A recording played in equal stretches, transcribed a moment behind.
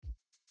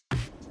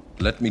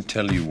Let me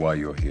tell you why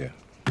you're here.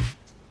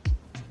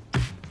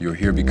 You're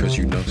here because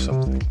you know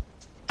something.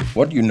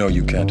 What you know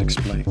you can't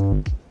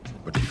explain,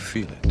 but you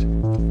feel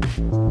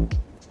it.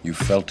 You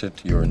felt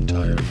it your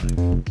entire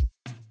life.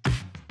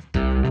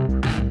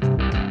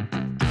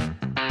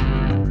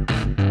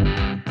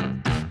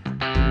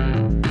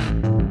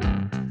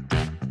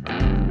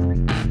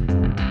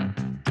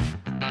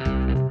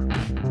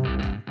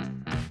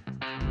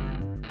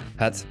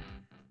 Hats.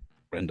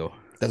 Brendo.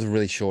 That was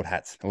really short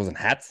hats. It wasn't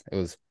hats. It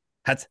was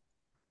hats.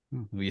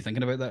 Were you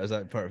thinking about that? Is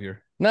that part of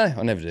your? No,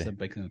 I never Is do. that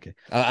big thing? Okay.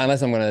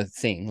 Unless I'm going to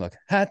sing like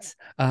hats,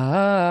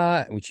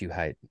 which you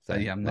hate. So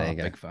Yeah, I'm there not you a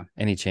go. big fan.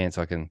 Any chance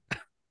I can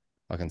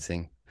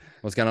sing.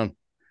 What's going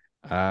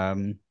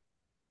on?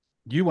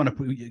 You want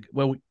to?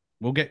 Well,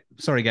 we'll get.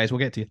 Sorry, guys, we'll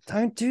get to you.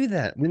 Don't do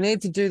that. We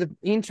need to do the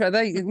intro.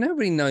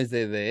 Nobody knows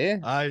they're there.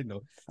 I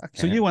know.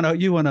 Okay. So you want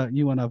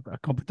a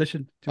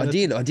competition? I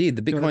did.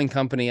 The Bitcoin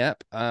Company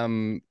app.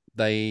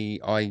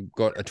 I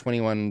got a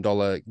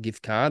 $21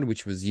 gift card,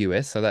 which was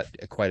US, so that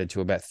equated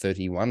to about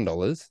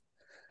 $31.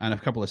 And a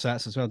couple of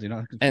sats as well, do you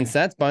know? And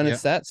sats,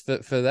 bonus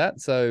sats for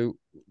that. So,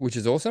 which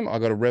is awesome. I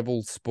got a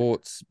Rebel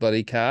Sports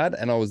bloody card,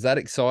 and I was that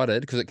excited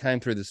because it came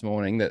through this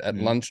morning that at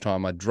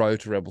lunchtime I drove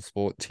to Rebel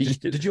Sport.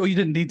 Did you? You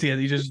didn't need to.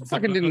 You just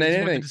fucking didn't need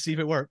anything to see if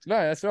it worked. No,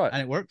 that's right.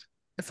 And it worked.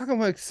 It fucking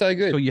worked so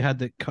good. So you had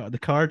the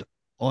card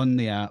on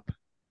the app.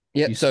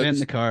 Yep. You spent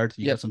the card.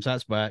 You got some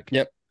sats back.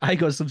 Yep. I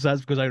got some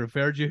sats because I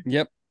referred you.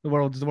 Yep. The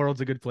world's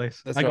a good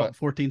place. That's I right. got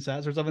 14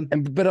 sats or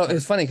something. But it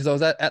was funny because I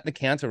was at the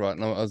counter, right,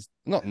 and I was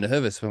not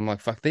nervous, but I'm like,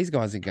 fuck, these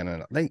guys are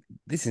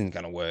this isn't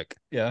gonna work.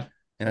 Yeah.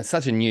 And it's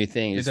such a new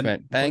thing. You just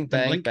went bang,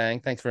 bang, blink. bang.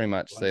 Thanks very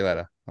much. See you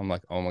later. I'm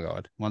like, oh my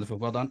God. Wonderful.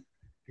 Well done.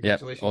 Yeah.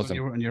 Congratulations Awesome.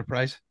 on your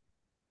prize.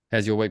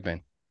 How's your week been?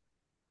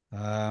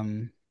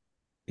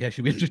 Yeah,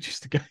 should we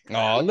introduce the guy?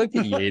 Oh, look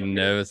at you,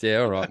 nervous. Yeah,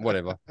 all right,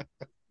 whatever.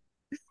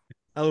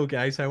 Hello,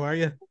 guys. How are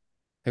you?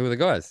 Who are the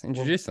guys?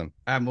 Introduce them.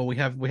 Well, we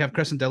have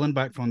Chris and Dylan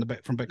back from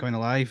Bitcoin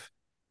Alive.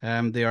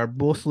 They are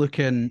both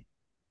looking.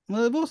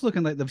 Well, they're both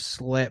looking like they've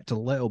slept a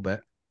little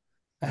bit.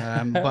 But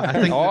I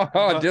think.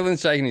 Dylan's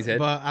shaking his head.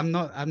 But I'm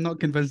not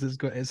convinced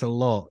it's a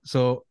lot.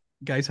 So,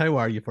 guys, how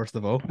are you? First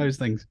of all, how's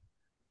things?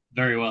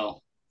 Very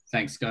well.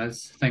 Thanks,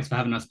 guys. Thanks for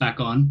having us back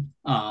on.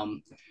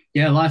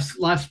 Yeah,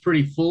 life's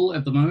pretty full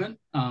at the moment,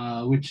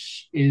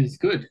 which is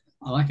good.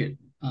 I like it.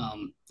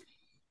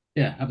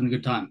 Yeah, having a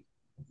good time.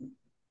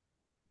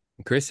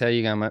 Chris, how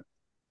you going, mate?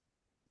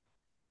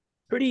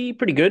 Pretty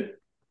good.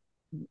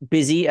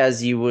 Busy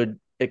as you would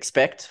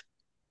expect.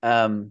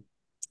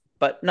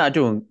 But no,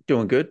 doing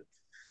good.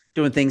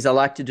 Doing things I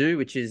like to do,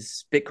 which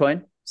is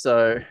Bitcoin.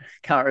 So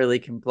can't really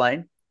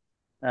complain.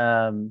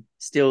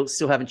 Still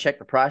haven't checked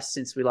the price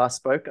since we last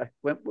spoke.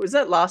 Was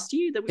that last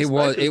year that we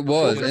spoke? It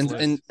was.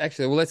 And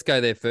actually, well, let's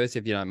go there first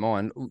if you don't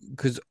mind,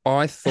 because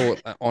I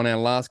thought on our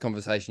last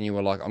conversation you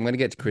were like, I'm going to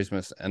get to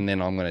Christmas and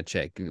then I'm going to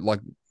check. Like,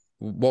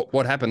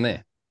 what happened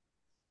there?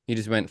 You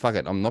just went, fuck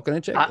it, I'm not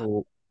going to check.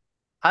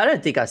 I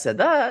don't think I said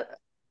that.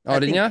 Oh,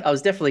 didn't you? I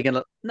was definitely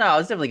gonna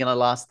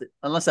last,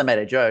 unless I made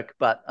a joke,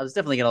 but I was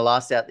definitely gonna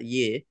last out the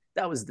year.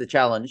 That was the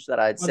challenge that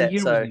I had set.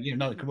 So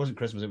no, it wasn't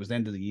Christmas. It was the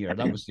end of the year.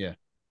 That was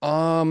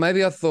Oh,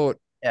 maybe I thought.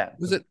 Yeah.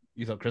 Was it?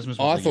 You thought Christmas?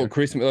 I thought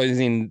Christmas was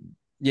in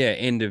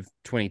end of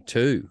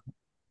 22.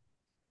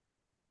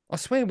 I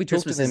swear we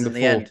talked to them before.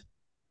 The end.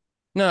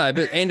 No,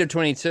 but end of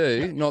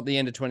 22, not the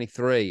end of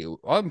 23.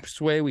 I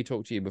swear we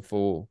talked to you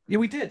before. Yeah,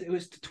 we did. It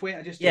was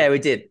we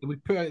did. We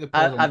put out the.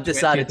 I've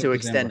decided to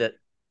extend it.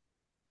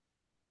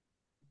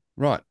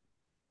 Right.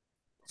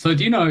 So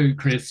do you know,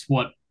 Chris,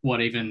 what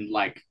even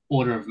like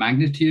order of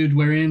magnitude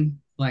we're in?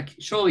 Like,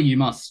 surely you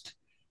must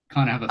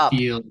kind of have a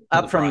feel.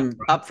 Up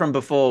from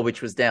before,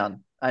 which was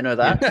down. I know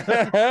that.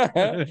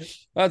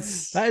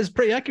 That is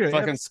pretty accurate.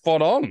 Fucking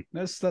spot on.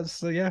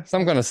 That's yeah.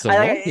 Some kind of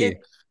savant here.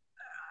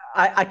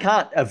 I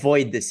can't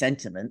avoid the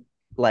sentiment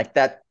like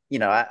that. You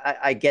know,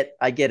 I get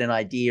an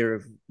idea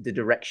of the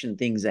direction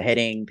things are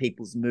heading,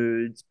 people's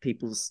moods,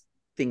 people's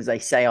things they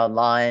say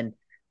online.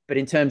 But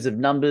in terms of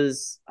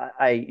numbers,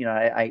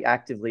 I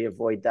actively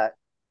avoid that,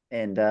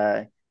 and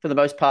for the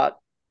most part,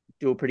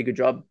 do a pretty good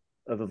job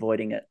of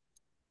avoiding it.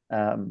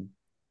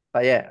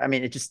 But yeah, I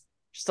mean, it just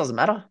doesn't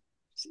matter.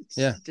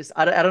 Just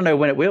I don't know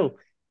when it will.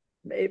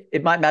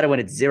 It might matter when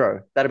it's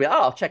zero. That'll be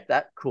I'll check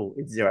that. Cool,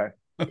 it's zero.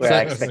 Where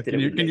I expected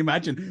it. Can you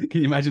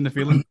imagine the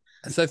feeling?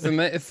 So for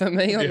me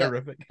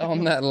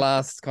on that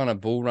last kind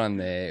of bull run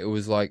there, it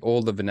was like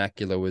all the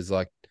vernacular was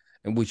like,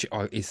 which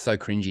is so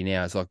cringy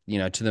now. It's like,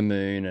 to the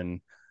moon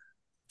and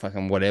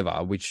fucking whatever,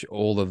 which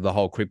all of the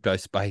whole crypto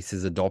space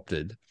has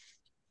adopted.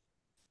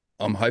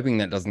 I'm hoping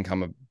that doesn't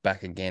come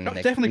back again.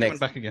 Definitely coming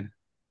back again.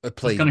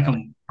 Please, it's going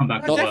to come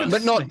back.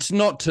 But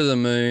not to the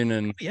moon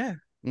and yeah.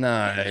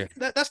 No,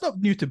 that's not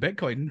new to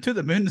Bitcoin. To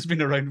the moon has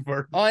been around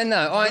for. I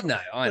know,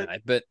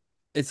 but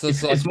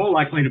it's more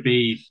likely to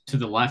be to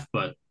the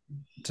lifeboat.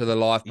 To the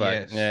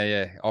lifeboat, yes.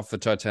 Yeah, off the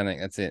Titanic.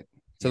 That's it.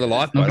 To the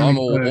lifeboat, I'm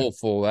all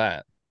for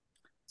that.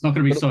 It's not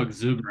going to be so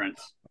exuberant.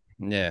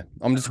 Yeah,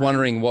 I'm just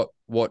wondering what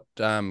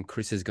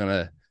Chris is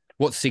gonna,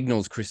 what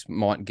signals Chris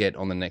might get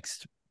on the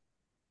next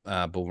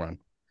bull run?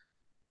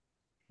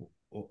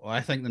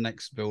 I think the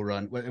next bull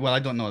run. Well, I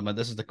don't know, but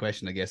this is the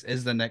question. I guess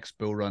is the next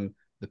bull run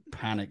the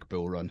panic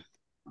bull run?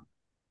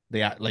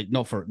 They act like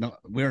not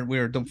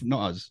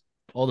not us.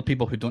 All the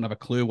people who don't have a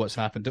clue what's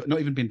happened, not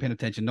even been paying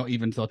attention, not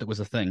even thought it was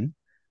a thing,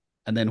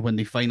 and then when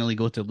they finally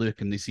go to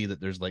look and they see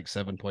that there's like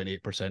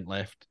 7.8%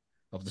 left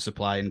of the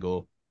supply and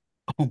go,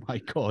 oh my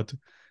god,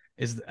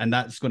 and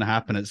that's going to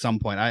happen at some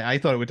point. I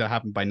thought it would have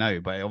happened by now,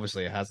 but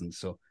obviously it hasn't.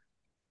 So,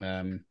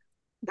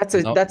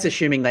 that's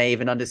assuming they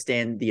even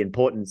understand the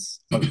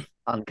importance of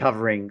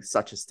uncovering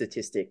such a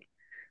statistic.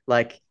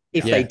 Like,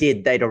 if they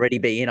did, they'd already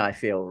be in, I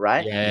feel,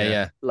 right?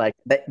 Yeah. Like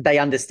they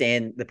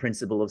understand the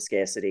principle of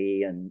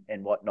scarcity and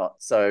whatnot.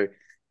 So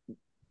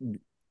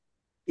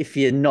if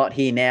you're not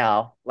here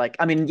now, like,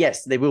 I mean,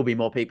 yes, there will be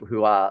more people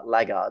who are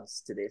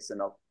laggards to this,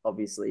 and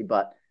obviously,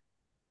 but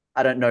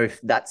I don't know if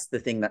that's the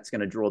thing that's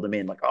going to draw them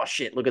in. Like, oh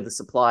shit, look at the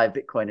supply of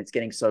Bitcoin; it's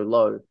getting so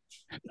low.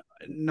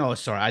 No,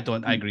 sorry,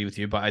 I agree with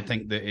you, but I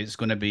think that it's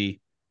going to be,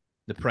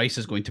 the price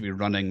is going to be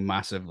running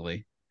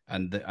massively,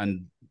 and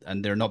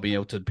they're not being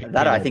able to pay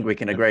that. I think we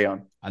can agree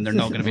on, and they're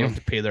not going to be able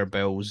to pay their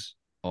bills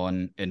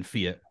in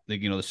fiat.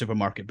 The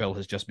supermarket bill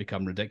has just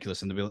become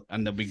ridiculous, and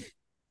they'll be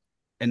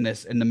in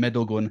the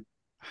middle going,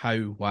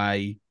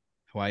 why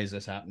is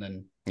this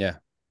happening? Yeah,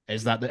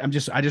 is that I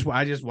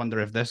just wonder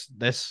if this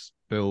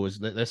bill is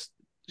this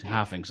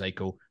halving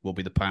cycle will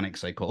be the panic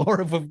cycle, or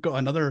if we've got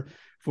another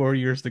 4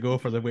 years to go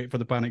for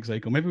the panic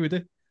cycle. Maybe we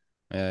do.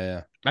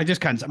 Yeah. I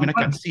just can't. I mean, I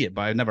can't see it,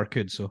 but I never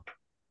could. So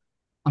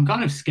I'm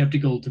kind of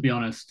skeptical, to be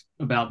honest,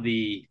 about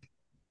the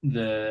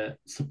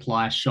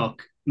supply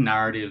shock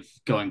narrative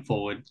going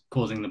forward,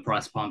 causing the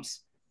price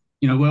pumps.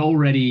 We're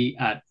already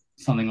at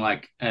something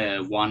like a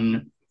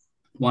 1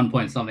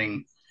 point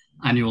something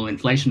annual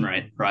inflation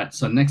rate, right?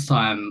 So next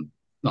time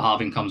the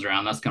halving comes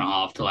around, that's going to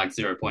halve to like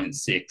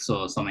 0.6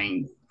 or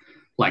something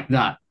like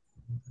that.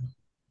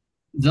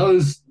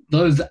 Those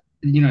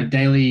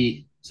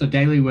daily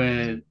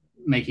we're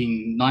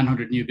making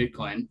 900 new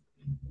Bitcoin.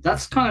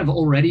 That's kind of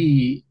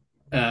already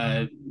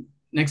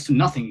next to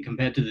nothing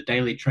compared to the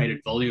daily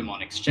traded volume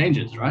on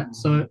exchanges, right?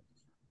 So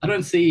I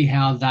don't see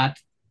how that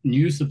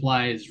new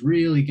supply is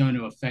really going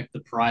to affect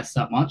the price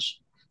that much.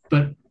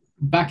 But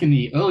back in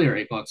the earlier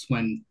epochs,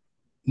 when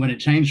it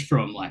changed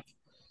from like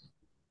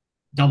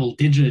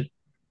double-digit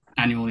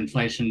annual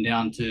inflation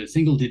down to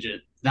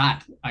single-digit,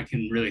 that I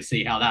can really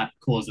see how that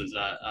causes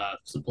a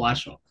supply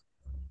shock.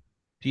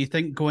 Do you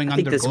think going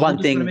under gold is going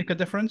to make a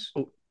difference?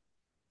 Oh,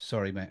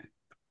 sorry, mate.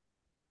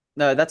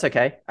 No, that's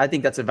okay. I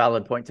think that's a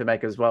valid point to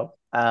make as well.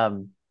 I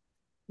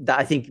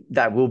think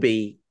that will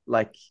be,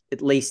 like,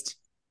 at least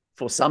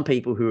for some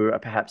people who are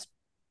perhaps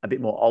a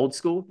bit more old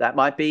school, that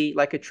might be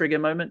like a trigger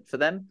moment for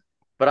them.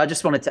 But I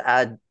just wanted to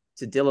add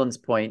to Dylan's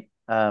point.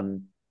 I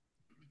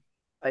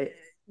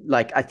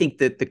think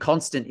that the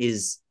constant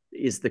is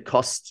the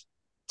cost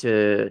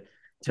to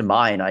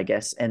mine, I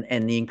guess,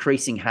 and the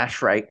increasing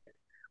hash rate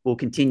will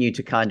continue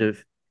to kind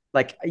of,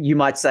 like, you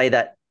might say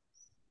that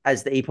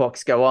as the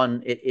epochs go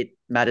on, it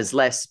matters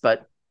less,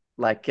 but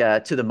like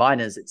to the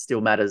miners, it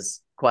still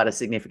matters quite a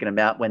significant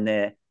amount when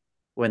the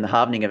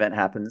halvening event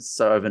happens.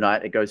 So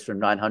overnight, it goes from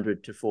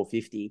 900 to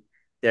 450.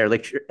 Their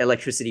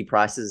electricity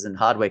prices and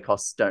hardware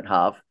costs don't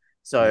halve.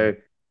 So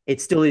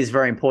it still is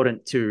very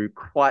important to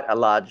quite a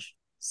large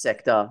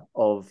sector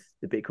of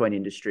the Bitcoin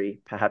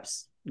industry,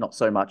 perhaps not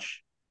so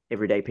much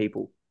everyday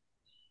people.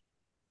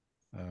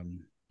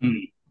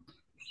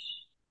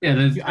 Yeah,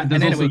 there's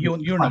anyway,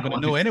 you're not going to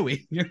know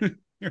anyway.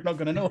 You're not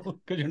going to know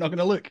because you're not going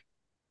to look.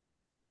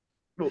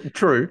 Well,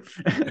 true.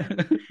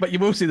 But you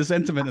will see the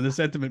sentiment, and the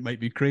sentiment might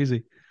be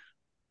crazy.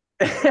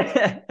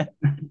 Yeah,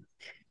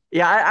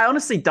 I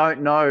honestly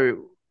don't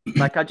know.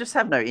 Like, I just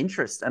have no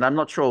interest, and I'm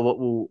not sure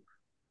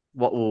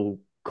what will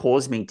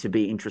cause me to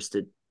be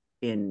interested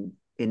in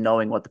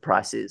knowing what the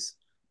price is.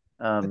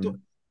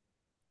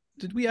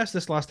 Did we ask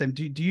this last time?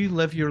 Do you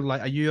live your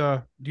life? Do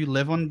you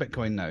live on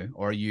Bitcoin now,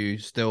 or are you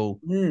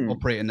still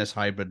operate in this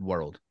hybrid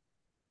world?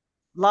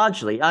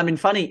 Largely, I mean,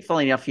 funny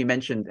enough, you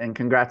mentioned, and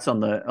congrats on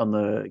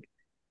the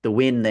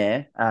win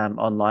there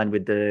online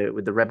with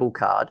the Rebel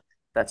card.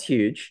 That's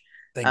huge.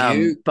 Thank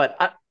you. But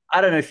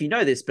I don't know if you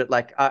know this, but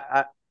like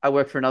I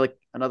work for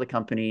another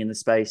company in the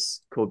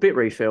space called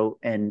Bitrefill,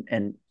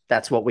 and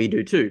that's what we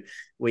do too.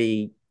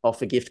 We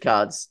offer gift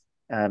cards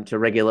to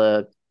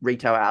regular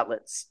retail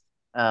outlets.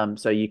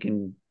 So you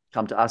can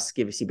come to us,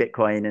 give us your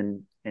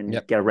Bitcoin, and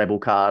get a Rebel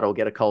card or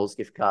get a Coles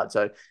gift card.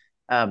 So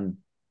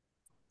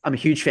I'm a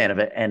huge fan of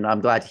it, and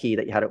I'm glad to hear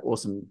that you had an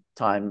awesome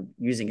time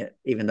using it,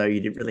 even though you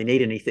didn't really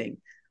need anything.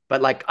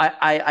 But like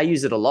I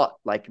use it a lot,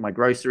 like my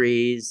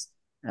groceries,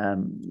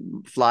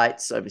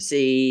 flights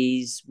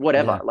overseas,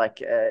 whatever. Yeah.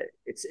 Like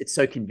it's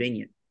so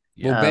convenient.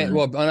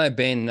 Well, I know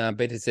Ben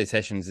BTC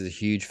Sessions is a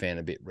huge fan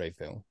of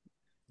Bitrefill.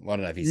 I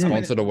don't know if he's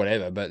sponsored or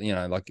whatever, but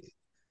like,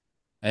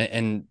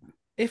 and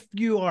if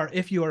you are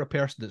a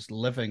person that's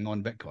living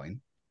on Bitcoin,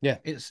 yeah,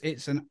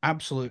 it's an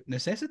absolute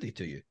necessity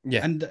to you.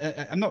 Yeah, and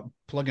I'm not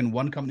plugging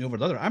one company over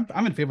the other.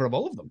 I'm in favor of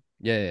all of them.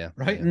 Yeah.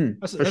 Right.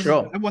 For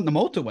sure. I want them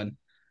all to win.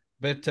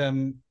 But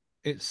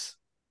it's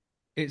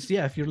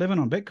yeah, if you're living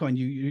on Bitcoin,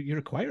 you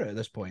require it at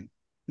this point.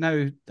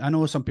 Now, I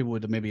know some people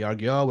would maybe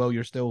argue, oh, well,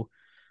 you're still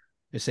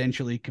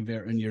essentially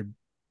converting your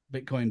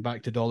Bitcoin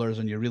back to dollars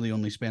and you're really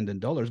only spending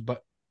dollars,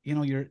 but you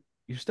know, you're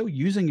still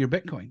using your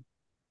Bitcoin.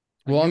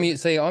 Well, I'm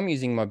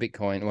using my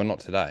Bitcoin. Well, not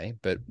today,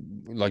 but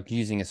like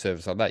using a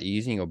service like that, you're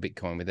using your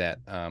Bitcoin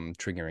without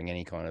triggering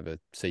any kind of a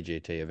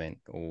CGT event,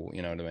 or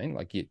you know what I mean.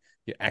 Like you're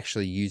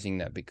actually using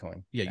that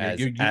Bitcoin. Yeah,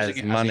 you're using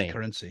it money, as a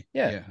currency.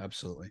 Yeah,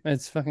 absolutely.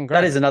 It's fucking great.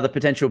 That is another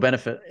potential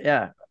benefit.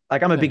 Yeah,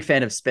 like I'm a big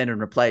fan of spend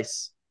and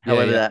replace,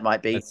 however that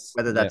might be,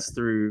 whether that's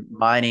through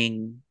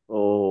mining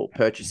or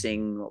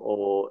purchasing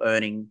or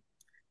earning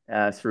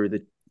through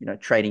the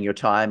trading your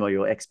time or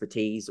your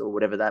expertise or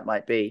whatever that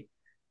might be.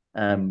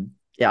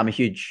 Yeah, I'm a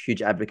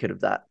huge advocate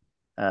of that.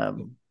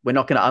 We're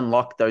not going to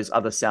unlock those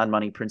other sound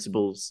money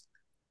principles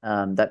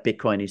that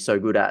Bitcoin is so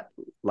good at,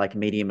 like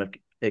medium of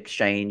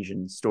exchange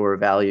and store of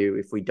value,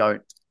 if we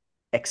don't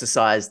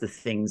exercise the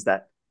things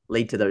that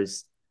lead to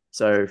those.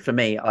 So for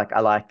me, I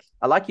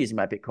like using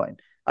my Bitcoin.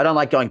 I don't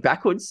like going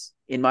backwards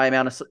in my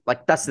amount of,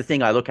 like, that's the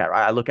thing I look at,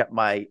 right? I look at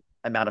my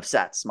amount of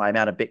sats, my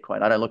amount of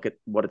Bitcoin. I don't look at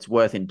what it's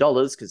worth in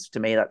dollars, because to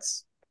me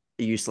that's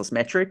a useless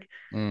metric.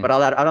 But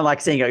I don't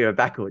like seeing it go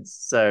backwards.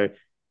 So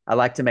I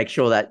like to make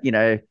sure that,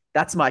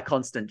 that's my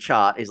constant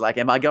chart, is like,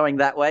 am I going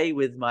that way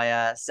with my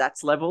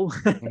sats level?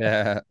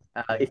 Yeah.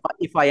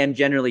 If I am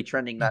generally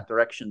trending that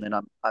direction, then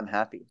I'm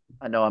happy.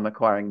 I know I'm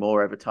acquiring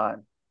more over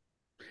time.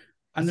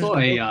 And so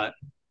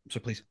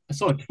please. I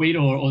saw a tweet,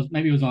 or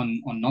maybe it was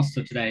on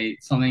Nostr today.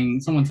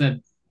 Someone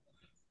said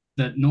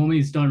that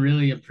normies don't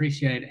really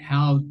appreciate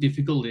how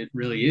difficult it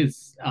really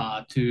is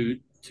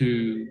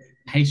to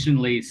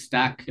patiently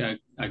stack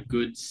a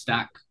good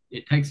stack.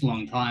 It takes a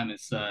long time.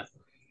 It's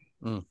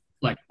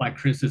like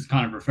Chris is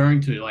kind of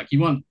referring to, like, you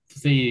want to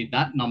see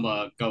that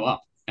number go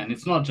up, and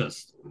it's not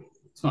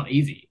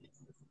easy.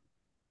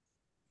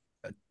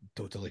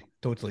 Totally.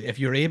 If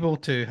you're able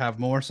to have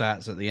more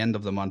sats at the end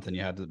of the month than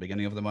you had at the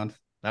beginning of the month,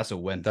 that's a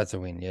win. That's a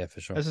win, yeah, for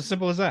sure. It's as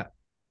simple as that.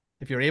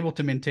 If you're able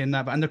to maintain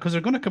that, and because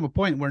there's going to come a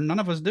point where none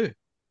of us do,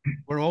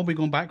 we'll all be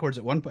going backwards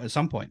at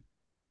some point,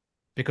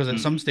 because at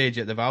some stage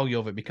the value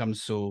of it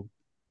becomes so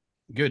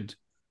good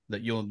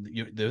that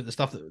the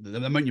stuff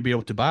the amount you'll be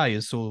able to buy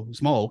is so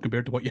small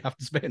compared to what you have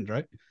to spend,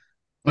 right?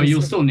 But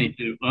you'll still need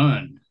to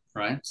earn,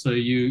 right? So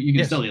you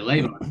can sell your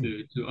labor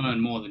to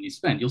earn more than you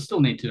spend. You'll still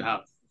need to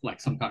have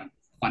like some kind of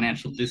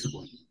financial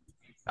discipline.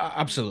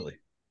 Absolutely.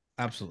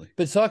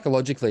 But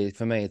psychologically,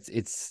 for me,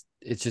 it's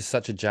just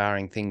such a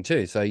jarring thing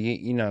too. So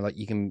like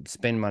you can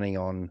spend money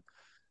on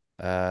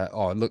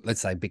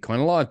let's say Bitcoin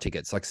Alive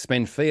tickets, like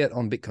spend fiat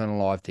on Bitcoin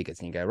Alive tickets,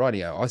 and you go,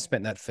 rightio, I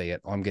spent that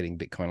fiat, I'm getting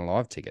Bitcoin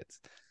Alive tickets.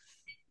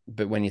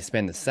 But when you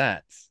spend the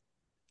sats,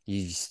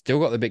 you still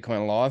got the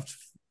Bitcoin Alive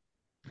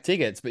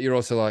tickets, but you're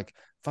also like,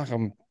 fuck,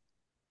 I'm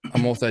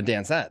also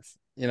down sats.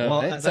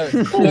 So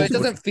it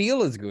doesn't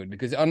feel as good,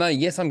 because I know,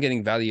 yes, I'm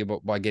getting value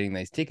by getting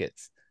these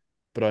tickets,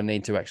 but I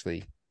need to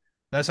actually.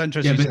 That's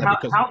interesting. Yeah,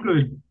 but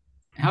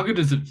how good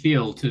does it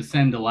feel to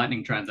send a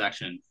Lightning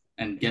transaction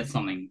and get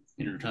something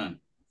in return?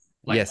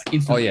 Like, yes.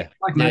 Instantly. Oh yeah.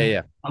 Like,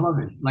 yeah. I love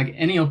it. Like,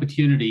 any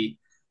opportunity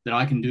that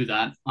I can do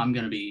that, I'm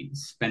going to be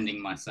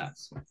spending my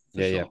sats.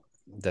 Yeah,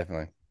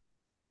 definitely.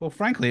 Well,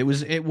 frankly,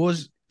 it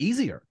was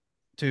easier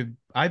to.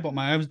 I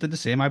did the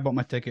same. I bought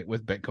my ticket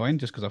with Bitcoin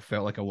just because I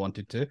felt like I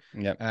wanted to.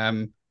 Yeah.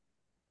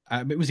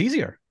 It was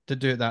easier to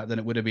do that than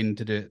it would have been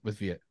to do it with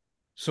fiat.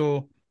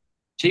 So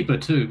cheaper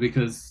too,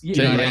 because I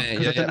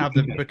didn't have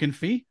the booking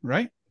fee,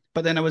 right?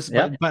 But then I was,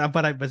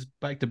 but I was,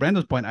 back to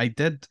Brendan's point, I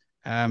did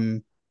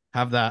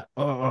have that.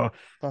 I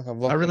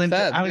really,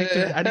 I need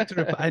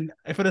to.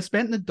 If I'd have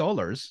spent the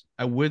dollars,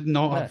 I would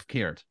not have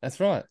cared. That's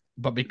right.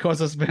 But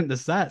because I spent the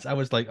sats, I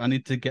was like, I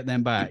need to get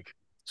them back.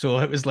 So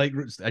it was like,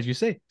 as you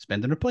say,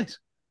 spend and replace.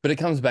 But it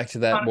comes back to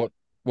that.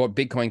 What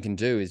Bitcoin can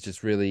do is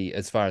just really,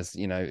 as far as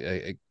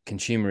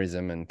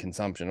consumerism and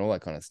consumption, all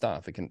that kind of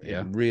stuff. It can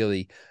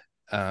really.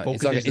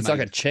 It's like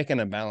a check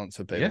and a balance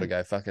for people to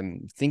go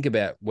fucking think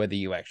about whether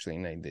you actually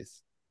need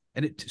this.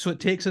 And it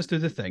takes us to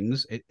the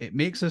things. It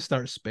makes us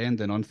start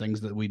spending on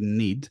things that we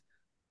need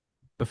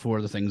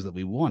before the things that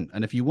we want.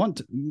 And if you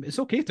want, it's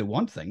okay to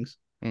want things.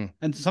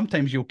 And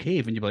sometimes you'll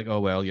cave and you'll be like, oh,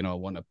 well, I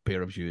want a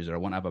pair of shoes, or I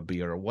want to have a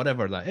beer, or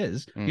whatever that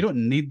is. You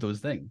don't need those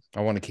things.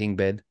 I want a king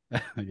bed.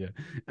 Yeah.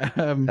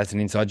 That's an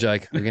inside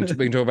joke. We can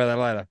talk about that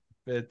later.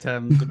 But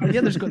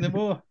there's got the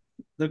more.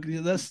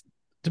 That's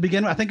to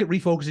begin with. I think it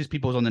refocuses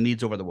people on the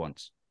needs over the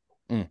wants.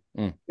 Yeah,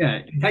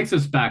 it takes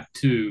us back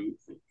to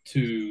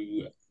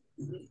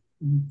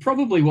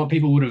probably what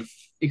people would have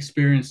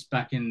experienced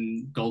back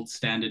in gold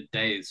standard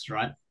days,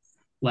 right?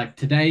 Like,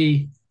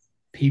 today,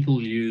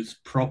 people use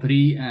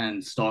property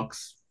and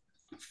stocks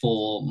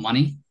for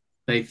money.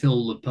 They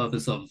fill the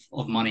purpose of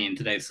money in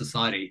today's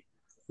society,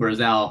 whereas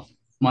our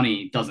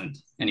money doesn't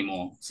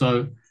anymore.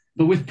 So,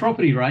 but with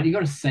property, right, you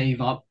got to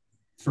save up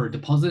for a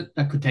deposit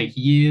that could take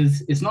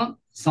years. It's not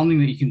something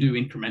that you can do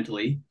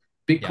incrementally.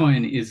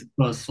 Bitcoin is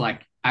just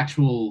like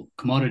actual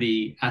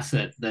commodity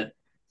asset that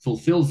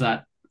fulfills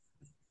that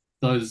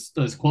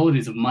those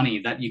qualities of money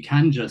that you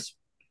can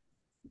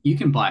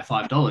buy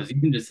 $5.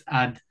 You can just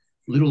add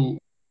little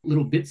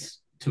bits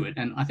to it,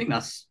 and I think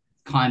that's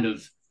kind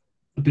of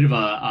a bit of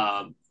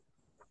a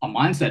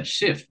mindset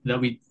shift that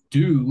we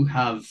do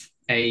have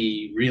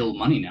a real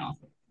money now.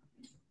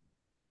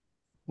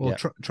 Well,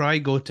 try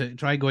going to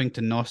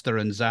Nostr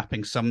and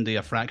zapping someday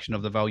a fraction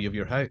of the value of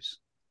your house.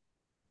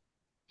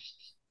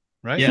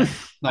 Right? Yeah,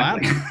 it's not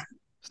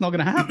going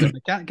to happen.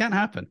 It can't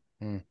happen.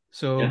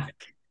 So,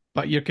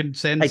 but you can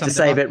send. Hate to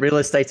say it, real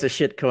estate's a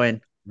shit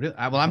coin. Well,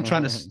 I'm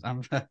trying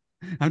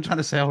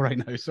to sell right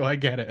now, so I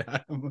get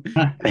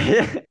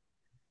it.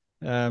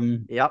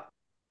 Yep.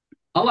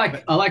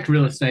 I like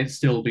real estate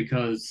still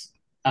because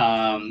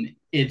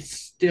it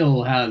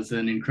still has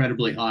an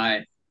incredibly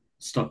high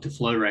stock to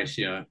flow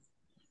ratio.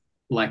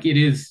 Like it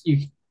is,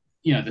 you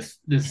know,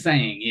 the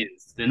saying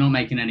is they're not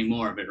making any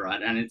more of it,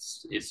 right? And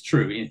it's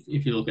true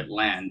if you look at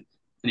land,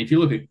 and if you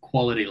look at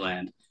quality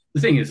land. The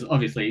thing is,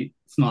 obviously,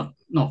 it's not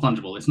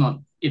fungible.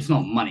 It's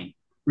not money.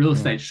 Real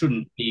estate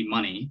shouldn't be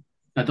money.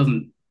 That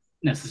doesn't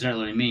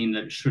necessarily mean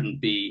that it shouldn't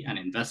be an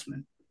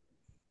investment.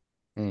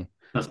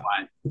 That's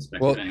my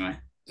perspective, anyway.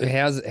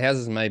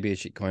 Houses may be a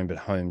shitcoin, but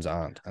homes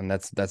aren't, and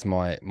that's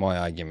my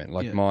argument.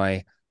 Like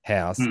my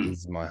house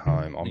is my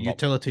home. The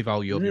utility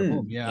value of your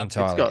home, entirely. It's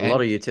got a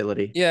lot of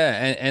utility.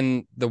 Yeah,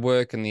 and the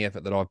work and the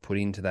effort that I've put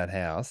into that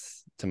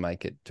house to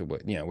make it to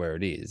where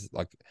it is,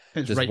 like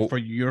it's just right for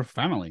your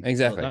family.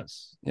 Exactly. So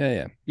that's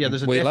yeah.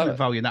 There's a definite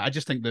value in that. I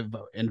just think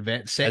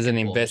that as an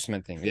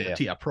investment thing,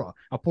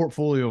 a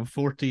portfolio of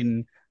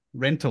 14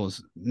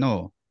 rentals.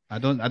 No, I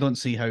don't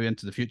see how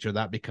into the future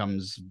that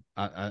becomes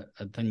a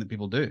thing that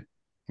people do.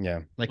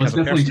 Yeah, like as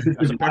a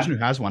person who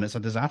has one, it's a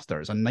disaster.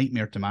 It's a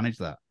nightmare to manage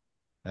that.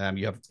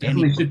 You have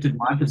definitely shifted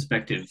my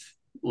perspective.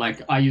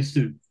 Like I used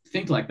to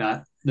think like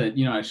that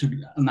I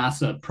should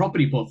amass a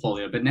property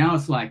portfolio, but now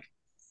it's like,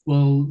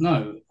 well,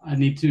 no, I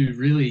need to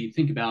really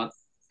think about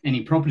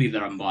any property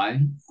that I'm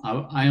buying.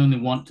 I only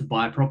want to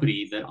buy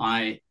property that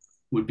I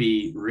would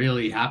be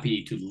really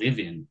happy to live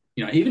in.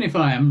 You know, even if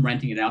I am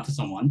renting it out to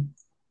someone,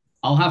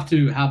 I'll have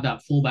to have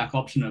that fallback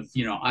option of,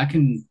 I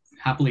can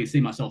happily see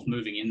myself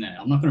moving in there.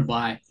 I'm not going to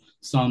buy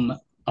some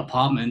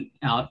apartment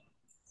out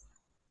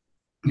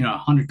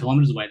 100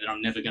 kilometers away that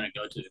I'm never going to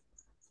go to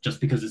just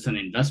because it's an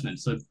investment.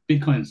 So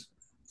Bitcoin's,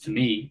 to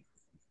me,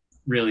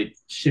 really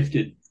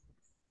shifted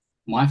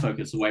my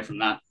focus away from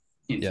that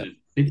into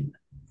Bitcoin.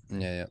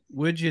 Yeah.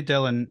 Would you,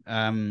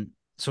 Dylan?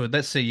 So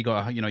let's say you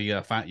got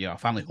a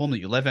family home that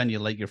you live in, you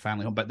like your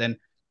family home, but then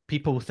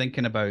people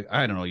thinking about,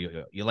 I don't know,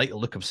 you like the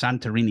look of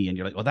Santorini and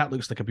you're like, oh, that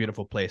looks like a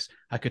beautiful place.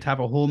 I could have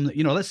a home that,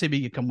 let's say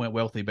you become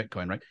wealthy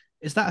Bitcoin, right?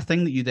 Is that a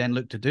thing that you then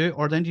look to do?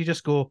 Or then do you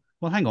just go,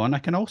 well, hang on, I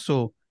can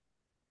also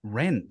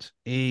rent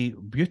a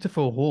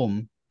beautiful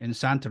home in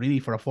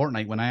Santorini for a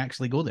fortnight when I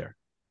actually go there,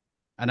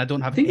 and I don't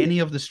have any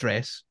of the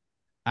stress,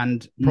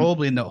 and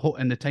probably in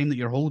the time that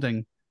you're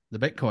holding the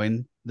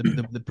Bitcoin,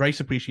 the price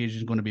appreciation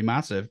is going to be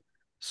massive,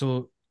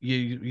 so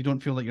you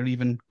don't feel like you're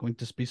even going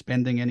to be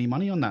spending any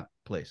money on that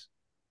place.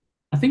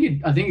 I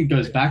think it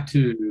goes back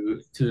to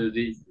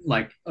the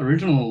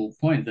original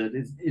point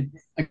that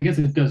I guess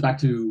it goes back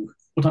to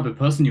what type of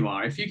person you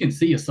are. If you can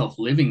see yourself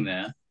living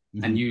there,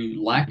 and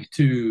you like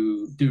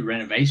to do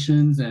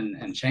renovations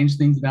and change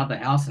things about the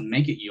house and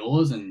make it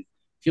yours, and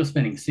if you're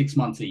spending 6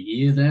 months a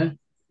year there,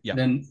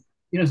 then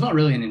it's not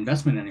really an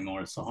investment anymore,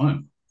 it's a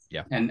home.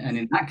 And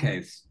in that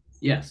case,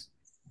 yes,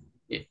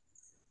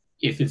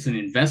 if it's an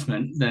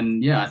investment,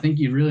 then I think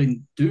you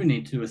really do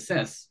need to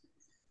assess,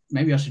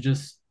 maybe I should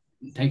just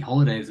take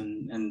holidays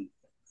and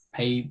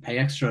pay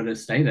extra to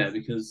stay there,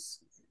 because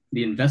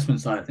the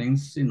investment side of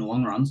things in the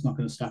long run is not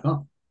going to stack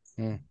up.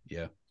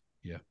 Yeah.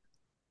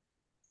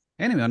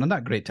 Anyway, on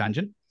that great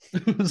tangent,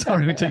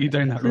 sorry we took you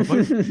down that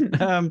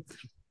road.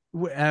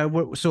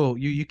 So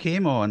you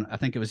came on, I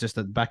think it was just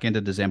at the back end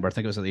of December. I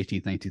think it was the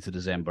 18th, 19th of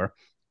December.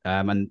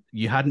 And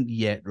you hadn't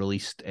yet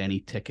released any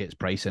tickets,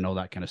 pricing, all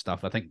that kind of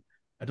stuff. I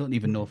don't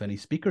even know if any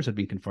speakers had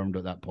been confirmed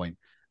at that point.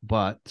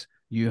 But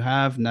you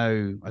have now,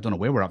 I don't know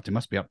where we're up to,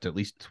 must be up to at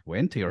least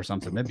 20 or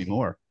something, maybe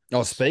more.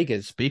 Oh,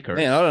 speakers. Man,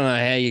 I don't know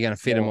how you're going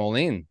to fit them all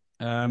in.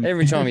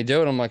 Every time you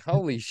do it, I'm like,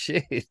 holy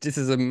shit, this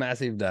is a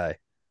massive day.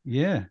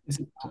 Yeah.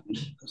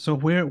 So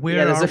where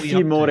there's a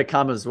few more to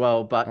come as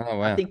well, but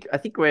I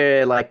think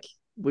we're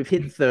we've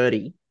hit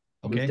 30.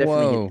 Okay. We've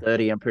definitely hit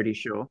 30, I'm pretty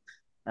sure.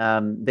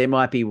 There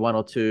might be one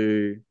or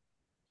two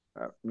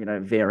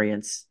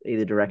variants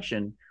either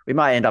direction. We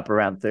might end up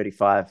around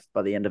 35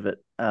 by the end of it.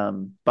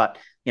 But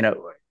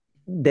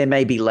there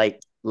may be late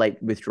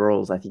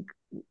withdrawals. I think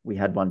we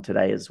had one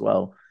today as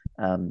well.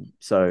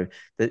 So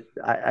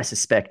I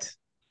suspect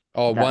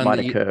one might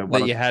occur.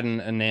 That you hadn't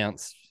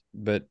announced,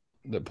 but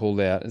that pulled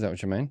out. Is that what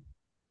you mean?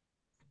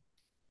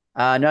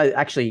 No,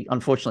 actually,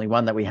 unfortunately,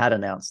 one that we had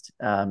announced,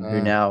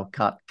 who now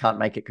can't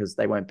make it because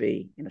they won't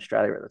be in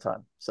Australia at the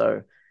time.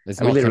 So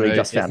it's not literally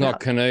just found out. It's not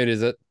Canute,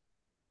 is it?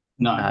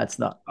 No, it's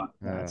not.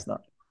 No, it's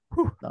not.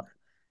 No.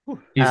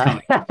 He's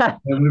coming.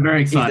 We're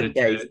very excited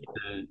to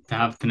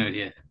have Canute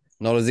here.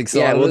 Not as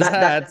excited as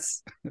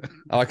hats.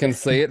 I can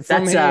see it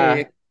from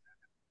here.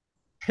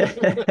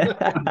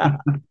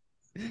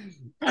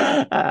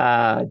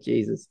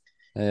 Jesus.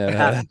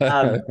 Yeah.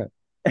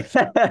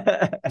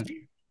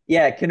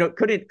 Yeah,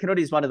 Canut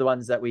is one of the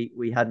ones that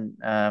we hadn't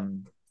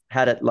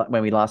had it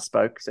when we last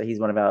spoke. So he's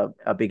one of our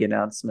big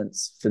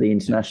announcements for the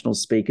international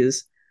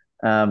speakers.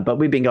 But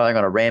we've been going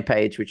on a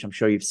rampage, which I'm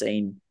sure you've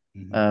seen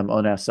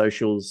on our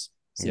socials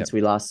since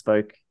we last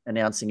spoke,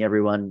 announcing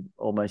everyone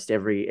almost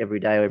every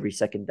day or every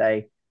second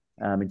day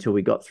until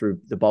we got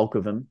through the bulk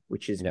of them,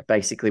 which is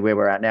basically where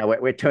we're at now.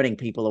 We're turning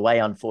people away,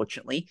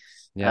 unfortunately.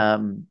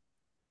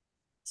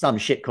 Some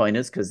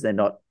shitcoiners because they're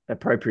not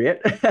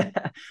appropriate,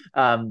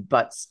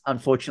 but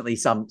unfortunately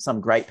some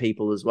great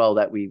people as well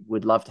that we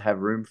would love to have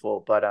room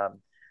for. But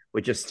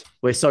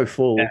we're so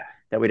full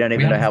that we don't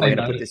even know how we're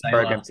going to put this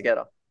program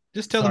together.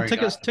 Just tell them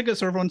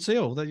tickets are on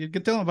sale. That you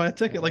can tell them buy a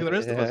ticket like the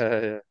rest of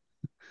us.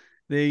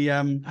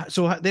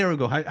 So there we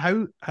go.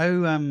 How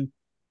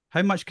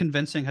much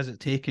convincing has it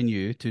taken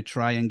you to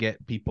try and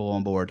get people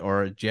on board,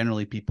 or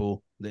generally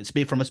people that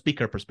speak from a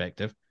speaker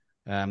perspective?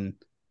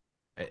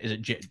 Is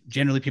it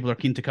generally people are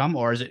keen to come,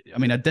 or is it? I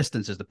mean, a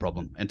distance is the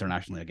problem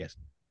internationally, I guess.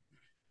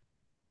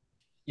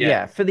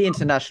 Yeah, for the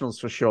internationals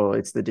for sure,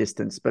 it's the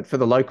distance, but for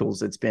the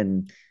locals, it's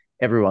been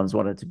everyone's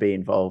wanted to be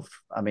involved.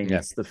 I mean,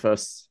 it's the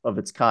first of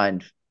its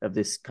kind of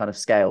this kind of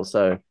scale.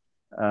 So,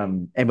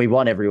 and we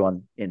want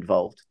everyone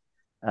involved.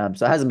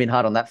 So it hasn't been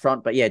hard on that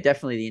front, but yeah,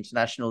 definitely the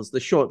internationals, the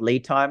short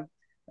lead time.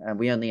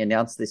 We only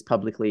announced this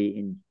publicly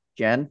in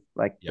Jan,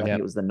 I think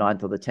it was the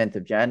 9th or the 10th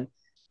of Jan.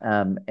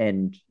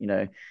 And,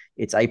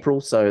 it's April.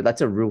 So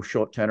that's a real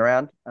short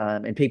turnaround.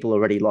 And people are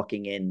already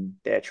locking in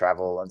their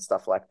travel and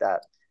stuff like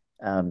that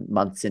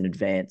months in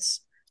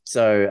advance.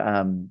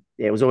 So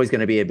it was always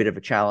going to be a bit of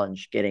a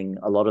challenge getting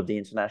a lot of the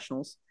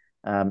internationals,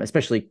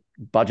 especially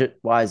budget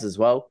wise as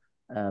well.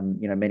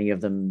 Many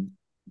of them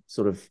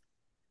sort of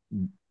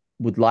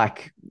would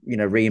like,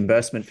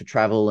 reimbursement for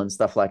travel and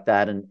stuff like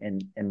that.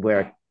 And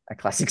we're a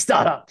classic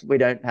startup. We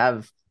don't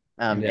have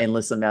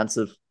endless amounts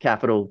of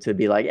capital to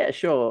be like, yeah,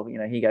 sure.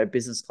 Here you go,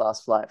 business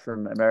class flight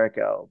from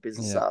America or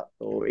business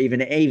or even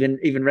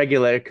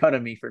regular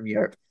economy from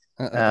Europe.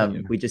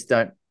 We just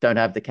don't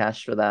have the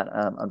cash for that,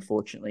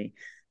 unfortunately.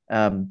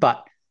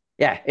 But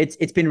yeah,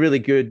 it's been really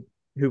good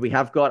who we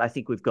have got. I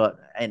think we've got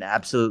an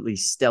absolutely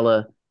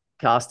stellar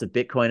cast of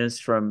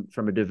Bitcoiners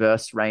from a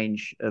diverse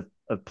range of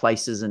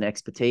places and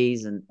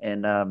expertise.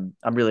 And I'm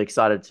really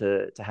excited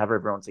to have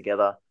everyone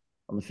together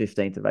on the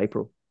 15th of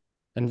April.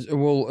 And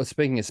well,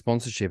 speaking of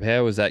sponsorship,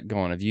 how has that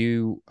gone? Have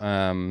you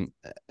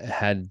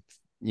had,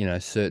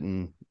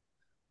 certain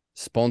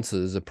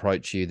sponsors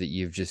approach you that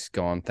you've just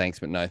gone, thanks,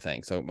 but no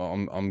thanks? So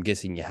I'm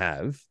guessing you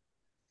have.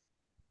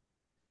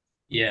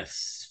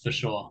 Yes, for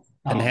sure.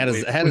 And how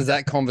does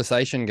that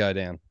conversation go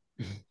down?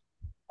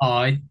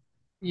 We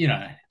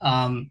get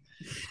a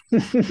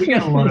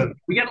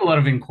lot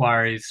of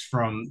inquiries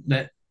from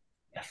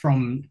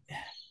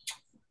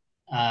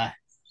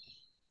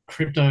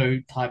crypto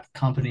type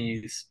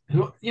companies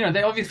who,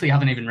 they obviously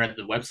haven't even read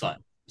the website.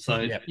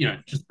 So,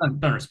 just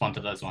don't respond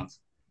to those ones.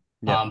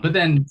 But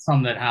then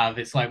some that have,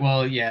 it's like,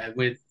 well, yeah,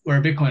 we're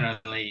a Bitcoin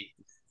only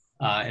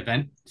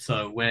event.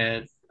 So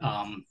it's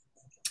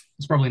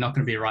probably not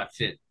going to be a right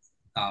fit.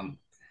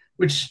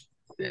 Which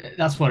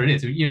that's what it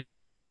is.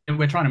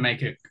 We're trying to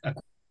make a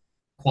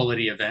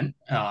quality event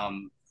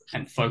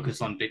and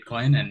focus on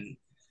Bitcoin.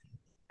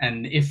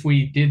 And if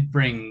we did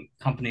bring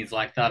companies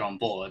like that on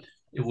board,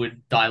 it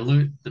would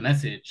dilute the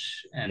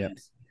message and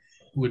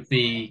would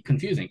be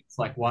confusing. It's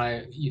like,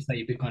 why you say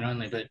you're Bitcoin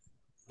only, but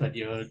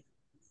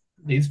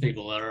these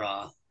people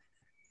are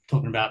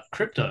talking about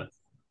crypto.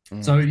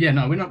 So yeah,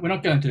 no, we're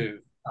not going to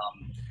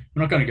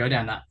go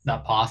down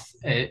that path.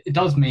 It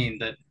does mean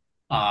that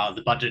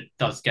the budget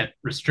does get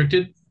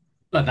restricted,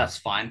 but that's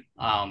fine.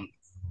 I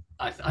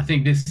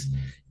think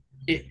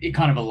it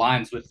kind of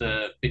aligns with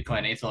the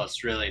Bitcoin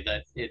ethos, really,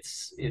 that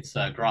it's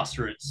a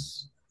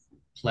grassroots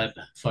pleb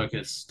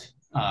focused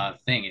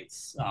thing.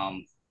 It's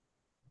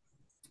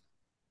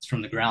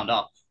from the ground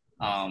up.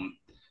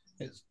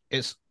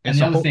 It's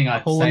the other thing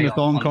I'd say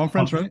on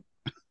conference, right?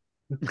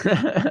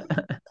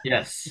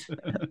 Yes.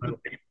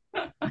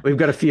 We've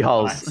got a few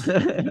holes.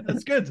 Nice.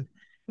 That's good.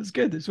 That's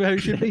good. That's how it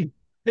should be.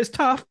 It's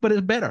tough, but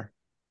it's better.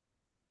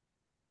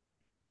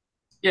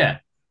 Yeah.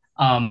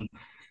 I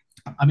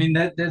mean,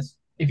 there's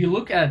if you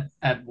look at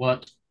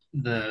what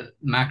the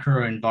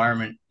macro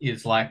environment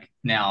is like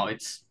now,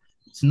 it's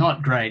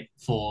not great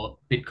for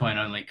Bitcoin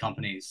only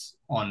companies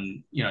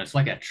on, it's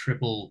like a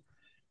triple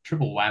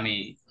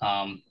whammy.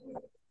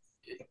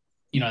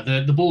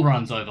 The bull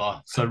run's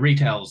over, so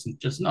retail's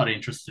just not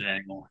interested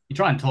anymore. You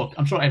try and talk,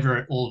 I'm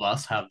sure all of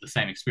us have the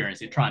same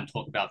experience. You try and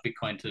talk about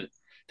Bitcoin to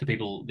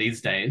people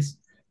these days.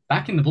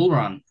 Back in the bull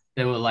run,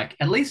 they were like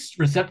at least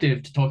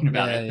receptive to talking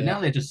about it, but now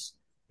they're just,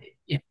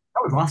 that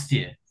was last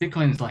year.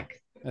 Bitcoin's like,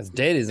 that's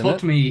dead, isn't it? Talk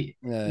to me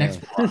next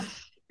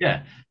month.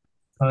 Yeah.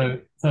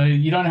 So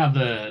you don't have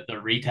the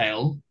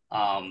retail,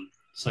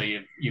 so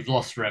you've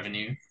lost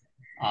revenue.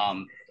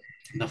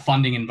 the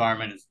funding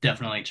environment has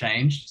definitely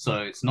changed.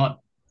 So it's not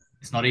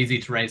easy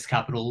to raise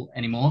capital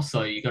anymore.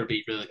 So you got to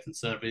be really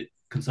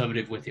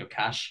conservative with your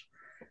cash.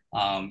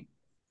 A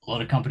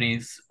lot of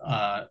companies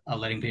are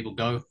letting people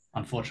go,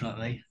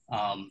 unfortunately,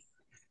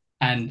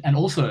 and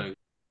also,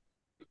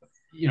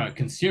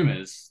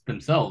 consumers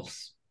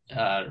themselves,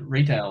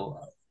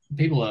 retail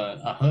people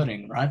are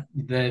hurting, right?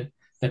 They're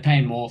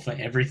paying more for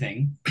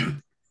everything.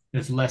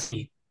 There's less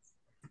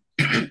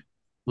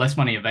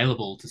money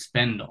available to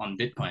spend on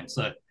Bitcoin,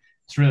 so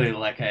it's really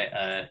like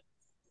a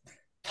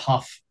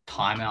tough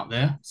time out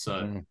there.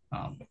 So,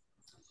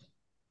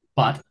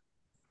 but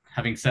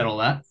having said all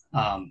that,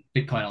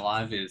 Bitcoin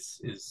Alive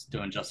is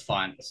doing just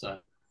fine. So,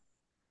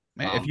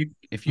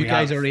 if you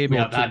guys are able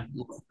to had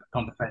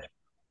conversation.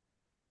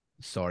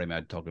 Sorry,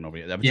 Matt, talking over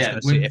you. I was just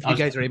going to say, if you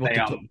guys are able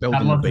to build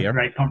in the bear,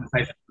 great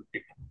conversation.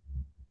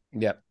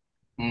 Yeah.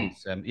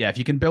 If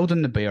you can build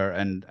in the bear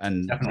and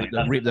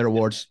reap the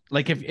rewards,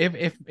 like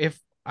if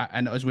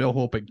and as we all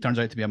hope, it turns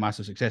out to be a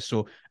massive success.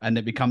 So, and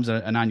it becomes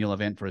an annual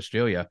event for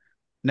Australia,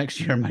 next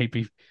year might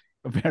be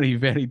a very,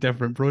 very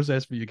different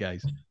process for you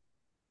guys.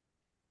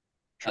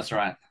 That's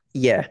right.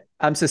 Yeah,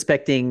 I'm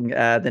suspecting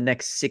the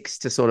next 6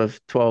 to sort of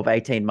 12,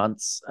 18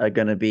 months are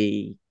going to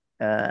be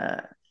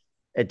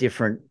a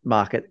different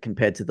market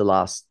compared to the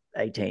last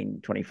 18,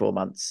 24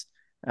 months.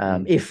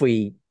 If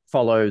we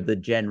follow the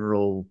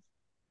general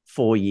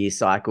 4-year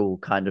cycle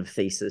kind of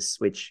thesis,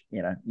 which,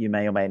 you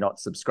may or may not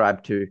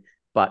subscribe to,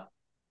 but,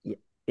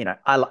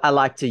 I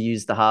like to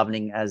use the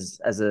halvening as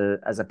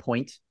a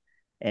point.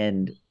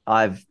 And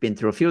I've been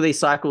through a few of these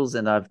cycles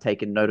and I've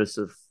taken notice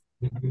of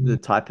the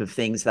type of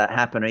things that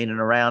happen in and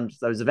around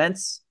those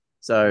events.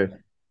 So,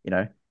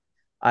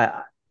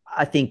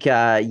 I think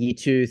year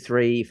 2,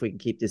 3, if we can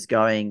keep this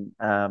going,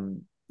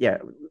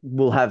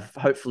 we'll have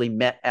hopefully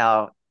met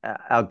our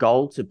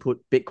goal to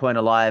put Bitcoin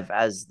Alive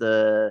as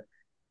on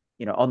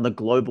the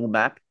global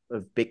map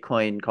of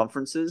Bitcoin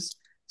conferences.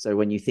 So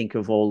when you think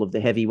of all of the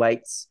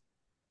heavyweights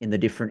in the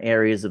different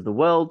areas of the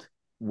world,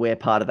 we're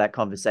part of that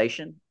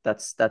conversation.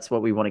 That's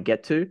what we want to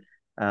get to.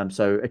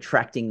 So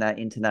attracting that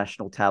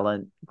international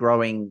talent,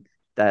 growing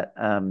that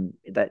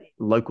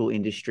local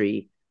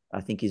industry,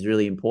 I think is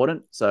really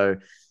important. So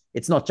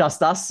it's not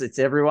just us, it's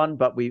everyone,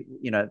 but we,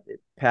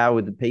 power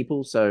with the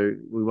people. So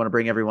we want to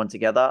bring everyone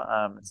together.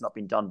 It's not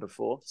been done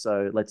before.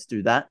 So let's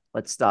do that.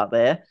 Let's start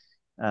there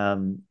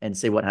and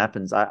see what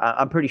happens.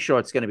 I'm pretty sure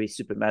it's going to be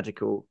super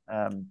magical.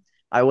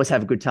 I always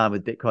have a good time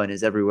with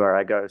Bitcoiners everywhere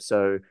I go.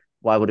 So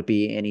why would it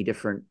be any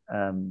different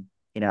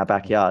in our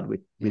backyard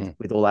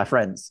with all our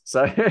friends?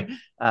 So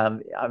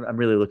I'm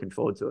really looking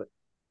forward to it.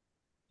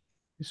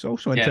 It's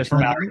also interesting.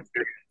 From our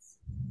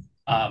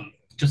experience,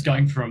 just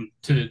going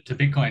to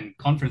Bitcoin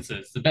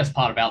conferences, the best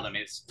part about them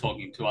is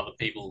talking to other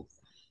people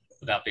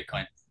about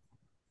Bitcoin.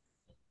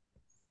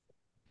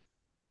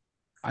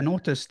 I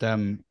noticed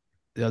the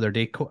other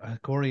day,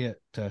 Corey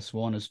at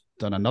Swan has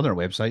done another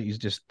website. He's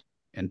just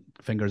in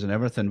fingers and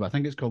everything, but I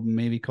think it's called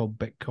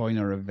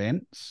Bitcoiner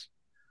Events.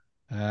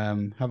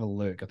 Have a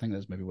look. I think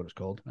that's maybe what it's